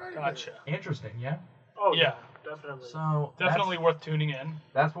 but Gotcha. interesting, yeah? Oh, Yeah. definitely. So Definitely worth tuning in.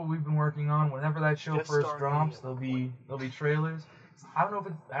 that's what we've been working on. Whenever that show Guest first starring drops, Ian. there'll be trailers. I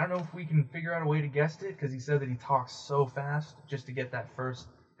don't know if we can figure out a way to guess it, because he said that he talks so fast just to get that first,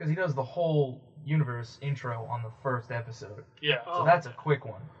 because he does the whole universe intro on the first episode. Yeah. So that's a quick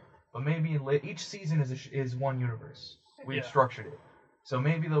one. But maybe each season is one universe. We've Yeah. structured it. So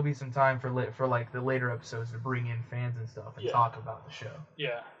maybe there'll be some time for like the later episodes to bring in fans and stuff and Yeah. talk about the show.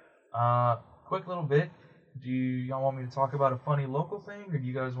 Yeah. Quick little bit. Do y'all want me to talk about a funny local thing, or do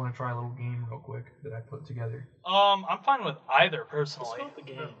you guys want to try a little game real quick that I put together? I'm fine with either Let's personally. go with the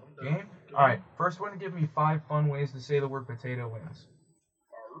game. Game? Alright, first one to give me 5 fun ways to say the word potato wins.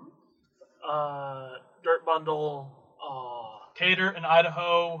 Dirt bundle. Tater in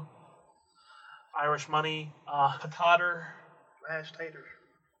Idaho. Irish money. Patater. Mashed taters.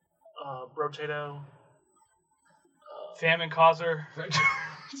 Brotato. Famine causer.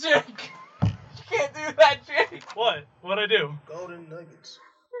 Jake! You can't do that, Jake! What? What'd I do? Golden nuggets.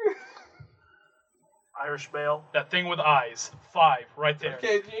 Irish bale. That thing with eyes. 5, right there.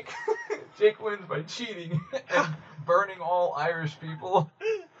 Okay, Jake. Jake wins by cheating and burning all Irish people.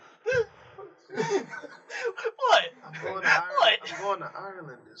 What? I'm going to Ireland. What? I'm going to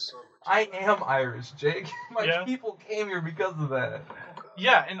Ireland this summer. I am Irish, Jake. My Yeah. people came here because of that.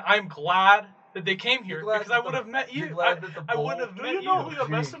 Yeah, and I'm glad that they came here You're glad because I that would have met you're you. glad that the I bowl- wouldn't have Do met you know who you. you're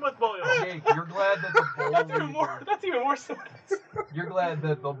messing with, Boyle? Jake, you're glad that the boll That's even more. weevil, That's even worse than this. you're glad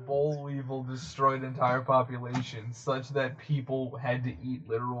that the boll weevil destroyed entire populations such that people had to eat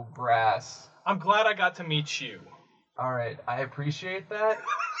literal grass. I'm glad I got to meet you. All right, I appreciate that.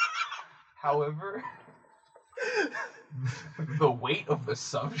 However, the weight of the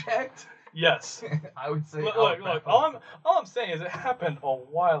subject, Yes. I would say. Look, I'll look. back All off. I'm saying is it happened a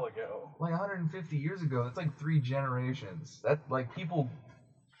while ago. Like 150 years ago. That's like 3 generations. That like people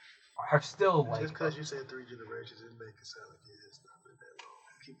are still like. Just because you said 3 generations, it make it sound like it's not been that long.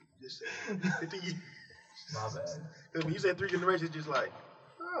 Keep just saying 50 years. My bad. Because when you said 3 generations, just like,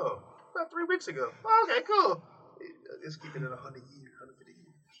 oh, about 3 weeks ago. Oh, okay, cool. Let's keep it at 100 years, 150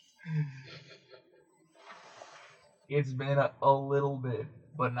 years. It's been a little bit,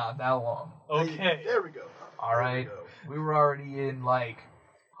 but not that long. Okay. There we go. All right. There we go. We were already in like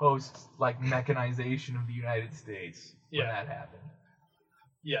post like mechanization of the United States when Yeah. that happened.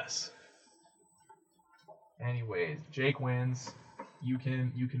 Yes. Anyways, Jake wins. You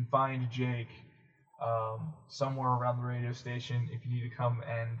can find Jake somewhere around the radio station if you need to come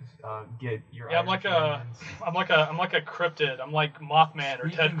and get your. Yeah, I'm like a cryptid. I'm like Mothman or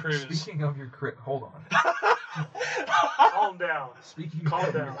Ted Cruz. Speaking of your hold on. Calm down. Speaking Calm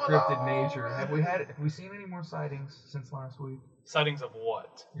of your down. cryptid nature, have we seen any more sightings since last week? Sightings of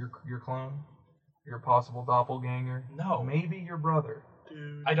what? Your clone, your possible doppelganger. No. Maybe your brother.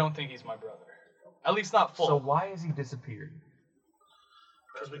 Dude. I don't think he's my brother. At least not full. So why has he disappeared?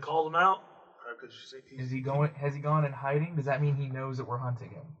 Because we called him out. Because you see, Has he gone in hiding? Does that mean he knows that we're hunting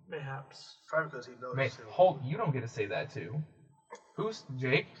him? Mayhaps. probably because he knows. You don't get to say that too. Who's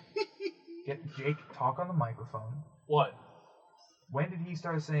Jake? Get Jake, talk on the microphone. What? When did he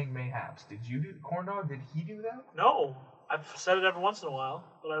start saying mayhaps? Did you do corn dog? Did he do that? No. I've said it every once in a while,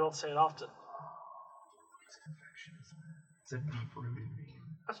 but I don't say it often. It's perfectionism. It's a deep-rooted meme.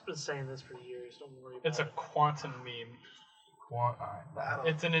 I've been saying this for years. Don't worry about It's a it. quantum meme. Alright, that.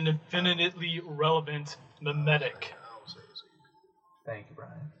 It's an infinitely relevant mimetic. I don't say it, so you Thank you,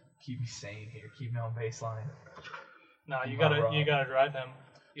 Brian. Keep me sane here. Keep me on baseline. Nah, you Am I gotta wrong? drive him.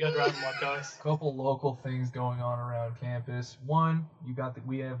 You gotta drive him like us. Couple local things going on around campus. One,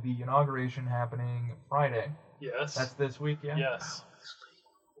 we have the inauguration happening Friday. Yes. That's this week, yeah. Yes.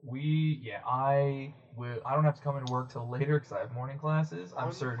 I don't have to come into work till later because I have morning classes.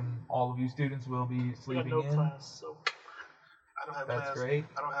 I'm certain all of you students will be We got sleeping no in. class, so I don't have That's class. great.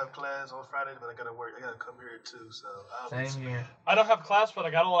 I don't have class on Friday, but I gotta work. I gotta come here too. So Same here. I don't have class, but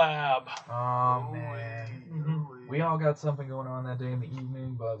I got a lab. Oh man. We all got something going on that day in the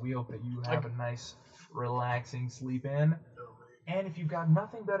evening, but we hope that you have a nice, relaxing sleep in. And if you've got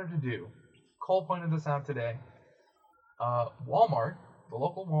nothing better to do, Cole pointed this out today. Walmart, the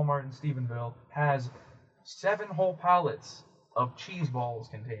local Walmart in Stephenville, has 7 whole pallets of cheese balls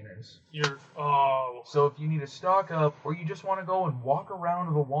containers. So if you need to stock up, or you just want to go and walk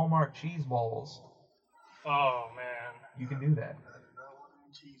around the Walmart cheese balls, Oh man. you can do that.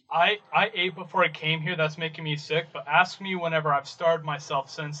 I ate before I came here. That's making me sick. But ask me whenever I've starved myself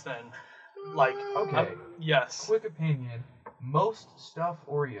since then. Like, Okay. yes. Quick opinion. Most stuff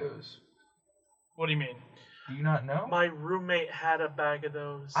Oreos. What do you mean? Do you not know? My roommate had a bag of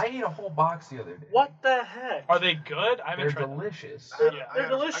those. I ate a whole box the other day. What the heck? Are they good? I haven't They're tried them. delicious. They're, Yeah. they're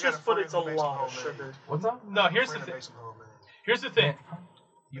delicious, but it's a lot of sugar. What's up? No, here's the thing. Here's the thing.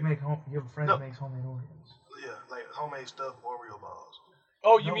 You make home. You have a friend No. that makes homemade Oreos. Yeah, like homemade stuffed Oreo balls.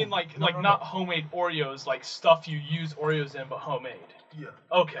 Oh, you No, mean like no, not no. homemade Oreos, like stuff you use Oreos in, but homemade. Yeah.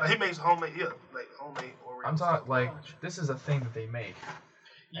 Okay. Like he makes homemade, like homemade Oreo. I'm talking like this is a thing that they make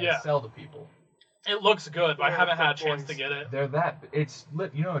and Yeah. sell to people. It looks good, but I Yeah, haven't had a for chance boys. to get it. They're that. It's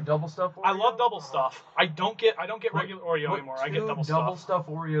lit. You know a double stuff Oreo. I love double stuff. I don't get Put- regular Oreo Put anymore. I get two double double stuff.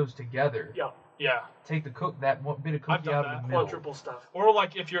 stuff Oreos together. Yeah, Yeah. Take the that one bit of I've cookie done out that. of the middle. quadruple stuff. Or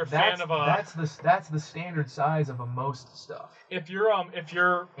like if you're a fan of a that's the standard size of a most stuff. if you're It's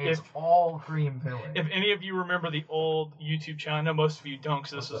if all cream filling. if any of you remember the old YouTube channel, I know most of you don't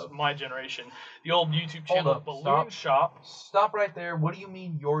because this What's is up? my generation. The old YouTube Hold channel up, Balloon stop. Shop. Stop right there. What do you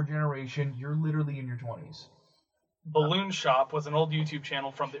mean your generation? You're literally in your 20s. Balloon Shop was an old YouTube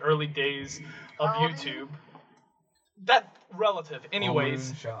channel from the early days of How old are YouTube. That relative, anyways.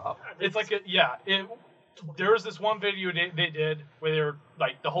 Balloon Shop. It's like there was this one video they did where they're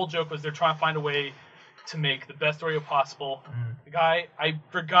like the whole joke was they're trying to find a way to make the best Oreo possible. Mm. The guy, I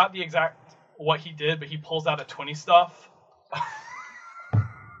forgot the exact what he did, but he pulls out a 20 stuff.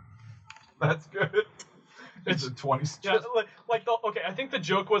 That's good. It's a 20 Yeah, I think the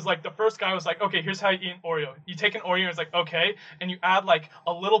joke was like the first guy was like, okay, here's how you eat an Oreo. You take an Oreo and it's like, okay, and you add like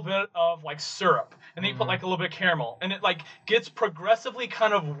a little bit of like syrup, and then you put like a little bit of caramel, and it like gets progressively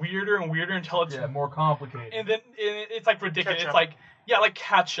kind of weirder and weirder until it's more complicated. and then it's like ridiculous. Ketchup. It's like like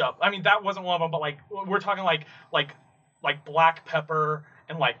ketchup. I mean that wasn't one of them, but like we're talking like black pepper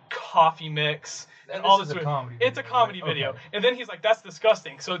and like coffee mix and And all this this. is a comedy It's a video, comedy right? video, Okay. and then he's like, "That's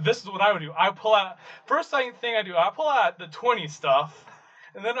disgusting." So this is what I would do. I pull out first thing I do. I pull out the 20 stuff,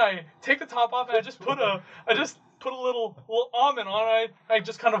 and then I take the top off and I just put a little almond on it. I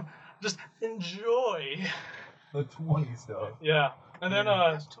just kind of just enjoy. The 20 stuff. Yeah, and then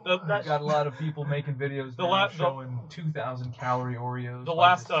That's too much. We've got a lot of people making videos now showing 2,000 calorie Oreos.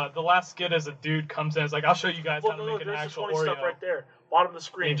 the last skit is a dude comes in. It's like, I'll show you guys Well, how to no, make an there's the actual 20 Oreo. stuff right there, bottom of the And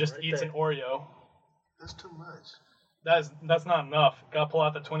screen. he just right eats there. an Oreo. That's too much. That's not enough. Gotta pull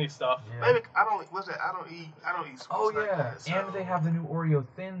out the 20 stuff. Yeah. Maybe I don't. What's that? I don't eat. Oh sweets like yeah, that, so- and they have the new Oreo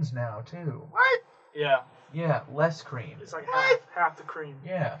thins now too. What? Yeah. Yeah, less cream. It's like What? half the cream.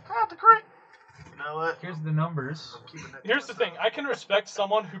 Yeah. Half the cream. You know what? Here's the numbers. I'm keeping that. Here's the thing. I can respect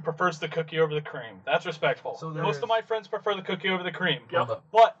someone who prefers the cookie over the cream. That's respectful. So Most there's- of my friends prefer the cookie over the cream. Yep. Hold up.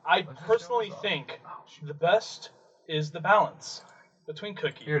 But I Let's just personally show this off. think Oh, shoot. the best is the balance between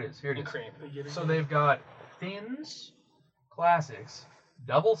cookie Here it is. Here it and is. cream. So they've got thins, classics,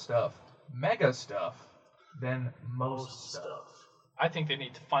 double stuff, mega stuff, then most stuff. I think they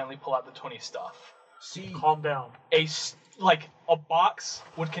need to finally pull out the 20 stuff. See, Calm down. A box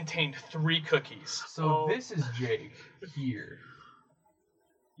would contain 3 cookies. so Oh. this is Jake here.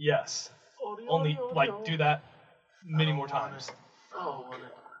 Yes. Only do that many more times. Oh,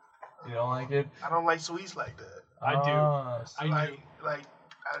 You don't like it? I don't like sweets like that. I do. Ah, I like, do. like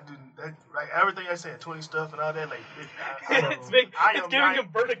I do that. Like everything I said, 20 stuff and all that. Like It's giving him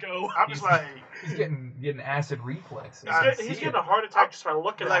vertigo. I'm just like, He's getting acid reflexes. I He's, see he's getting a heart attack just by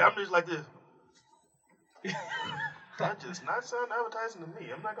looking like at I'm it. just like this. That just not sound appetizing to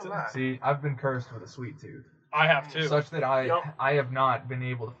me. I'm not gonna lie. See, I've been cursed with a sweet tooth, I have too. such that Yep. I have not been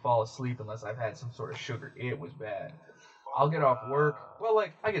able to fall asleep unless I've had some sort of sugar. It was bad. I'll get off work. Well,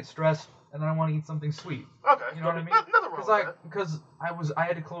 like I get stressed, and then I want to eat something sweet. Okay, You know what I mean? Nothing wrong with that. Because I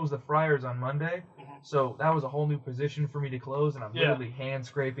had to close the fryers on Monday, Mhm. so that was a whole new position for me to close, and I'm Yeah. literally hand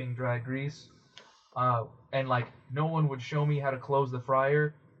scraping dry grease. And like no one would show me how to close the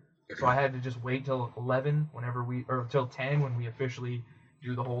fryer, so I had to just wait till 11 or till 10 when we officially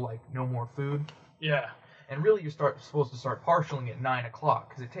do the whole like no more food. Yeah. And really, you're supposed to start partialing at 9 o'clock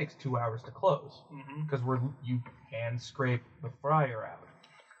because it takes 2 hours to close. Hmm. Because you hand scrape the fryer out.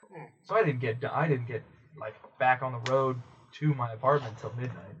 Hmm. So I didn't get like back on the road to my apartment till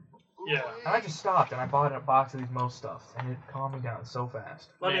midnight. Yeah. And I just stopped and I bought a box of these most stuffs, and it calmed me down so fast.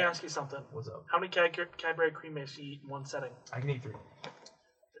 Let me Yeah. ask you something. What's up? How many Cadbury cream eggs do you eat in one setting? I can eat 3.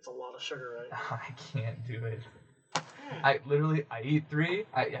 It's a lot of sugar, right? I can't do it. I eat 3.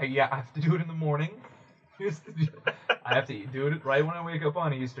 I have to do it in the morning. I have to do it right when I wake up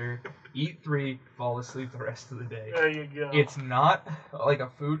on Easter. Eat 3, fall asleep the rest of the day. There you go. It's not like a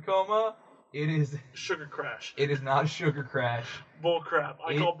food coma. It is. sugar crash. It is not a sugar crash. Bull crap.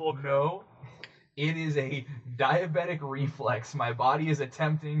 I call bull crap. No. It is a diabetic reflex. My body is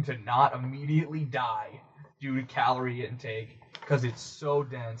attempting to not immediately die due to calorie intake because it's so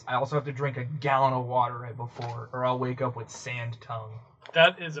dense. I also have to drink a gallon of water right before, or I'll wake up with sand tongue.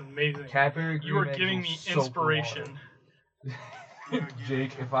 That is amazing. Cadbury You are Green Eggs giving will me soak the inspiration. water.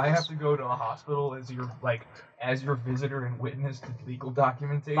 Jake, if I have to go to a hospital as your visitor and witness to legal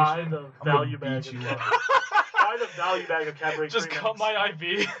documentation, Buy the I'm value gonna bag. beat you up. Buy the value bag of Cadbury Just Cream cut Eggs. my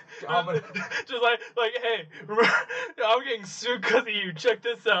IV. I'm gonna- Just like, hey, I'm getting sued because of you. Check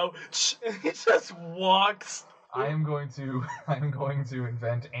this out. And he just walks. I am going to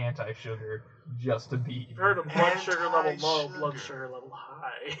invent anti-sugar just to beat you. You've heard of blood sugar level low, Anti-sugar. blood sugar level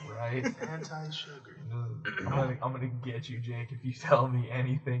high. Right? Anti-sugar. I'm gonna get you, Jake, if you tell me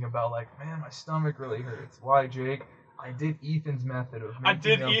anything about man, my stomach really hurts. Why, Jake? I did Ethan's method of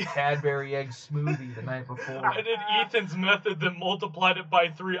making a Cadbury egg smoothie the night before. I did Ethan's method, then multiplied it by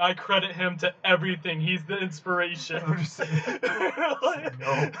 3. I credit him to everything. He's the inspiration. I'm just saying.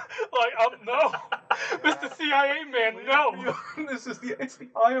 No. No. Mr. CIA man, no. It's the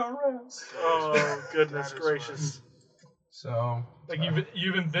IRS. Oh, goodness That is gracious. So Like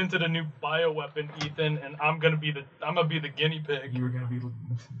you've invented a new bioweapon, Ethan, and I'm gonna be the guinea pig. you were gonna be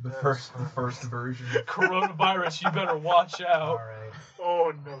the first version. Coronavirus, you better watch All out. right.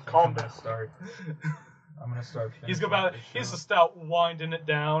 Oh, no. Calm I'm down. gonna start. He's finishing about up this he's show. to start winding it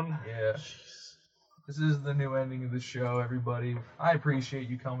down. Yeah. This is the new ending of the show, everybody. I appreciate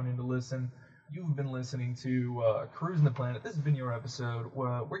you coming in to listen. You've been listening to Cruising the Planet. This has been your episode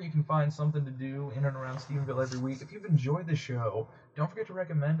where you can find something to do in and around Stephenville every week. If you've enjoyed the show, don't forget to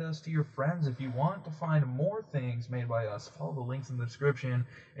recommend us to your friends. If you want to find more things made by us, follow the links in the description.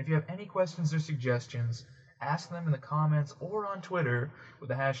 If you have any questions or suggestions, ask them in the comments or on Twitter with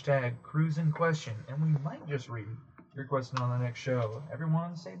the hashtag CruisingQuestion, and we might just read your question on the next show.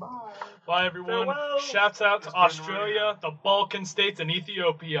 Everyone, say bye. Bye everyone. Farewell. Shouts out to It's been Australia, real. the Balkan states, and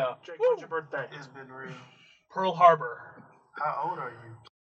Ethiopia. Jake, when's your birthday? It's been real. Pearl Harbor. How old are you?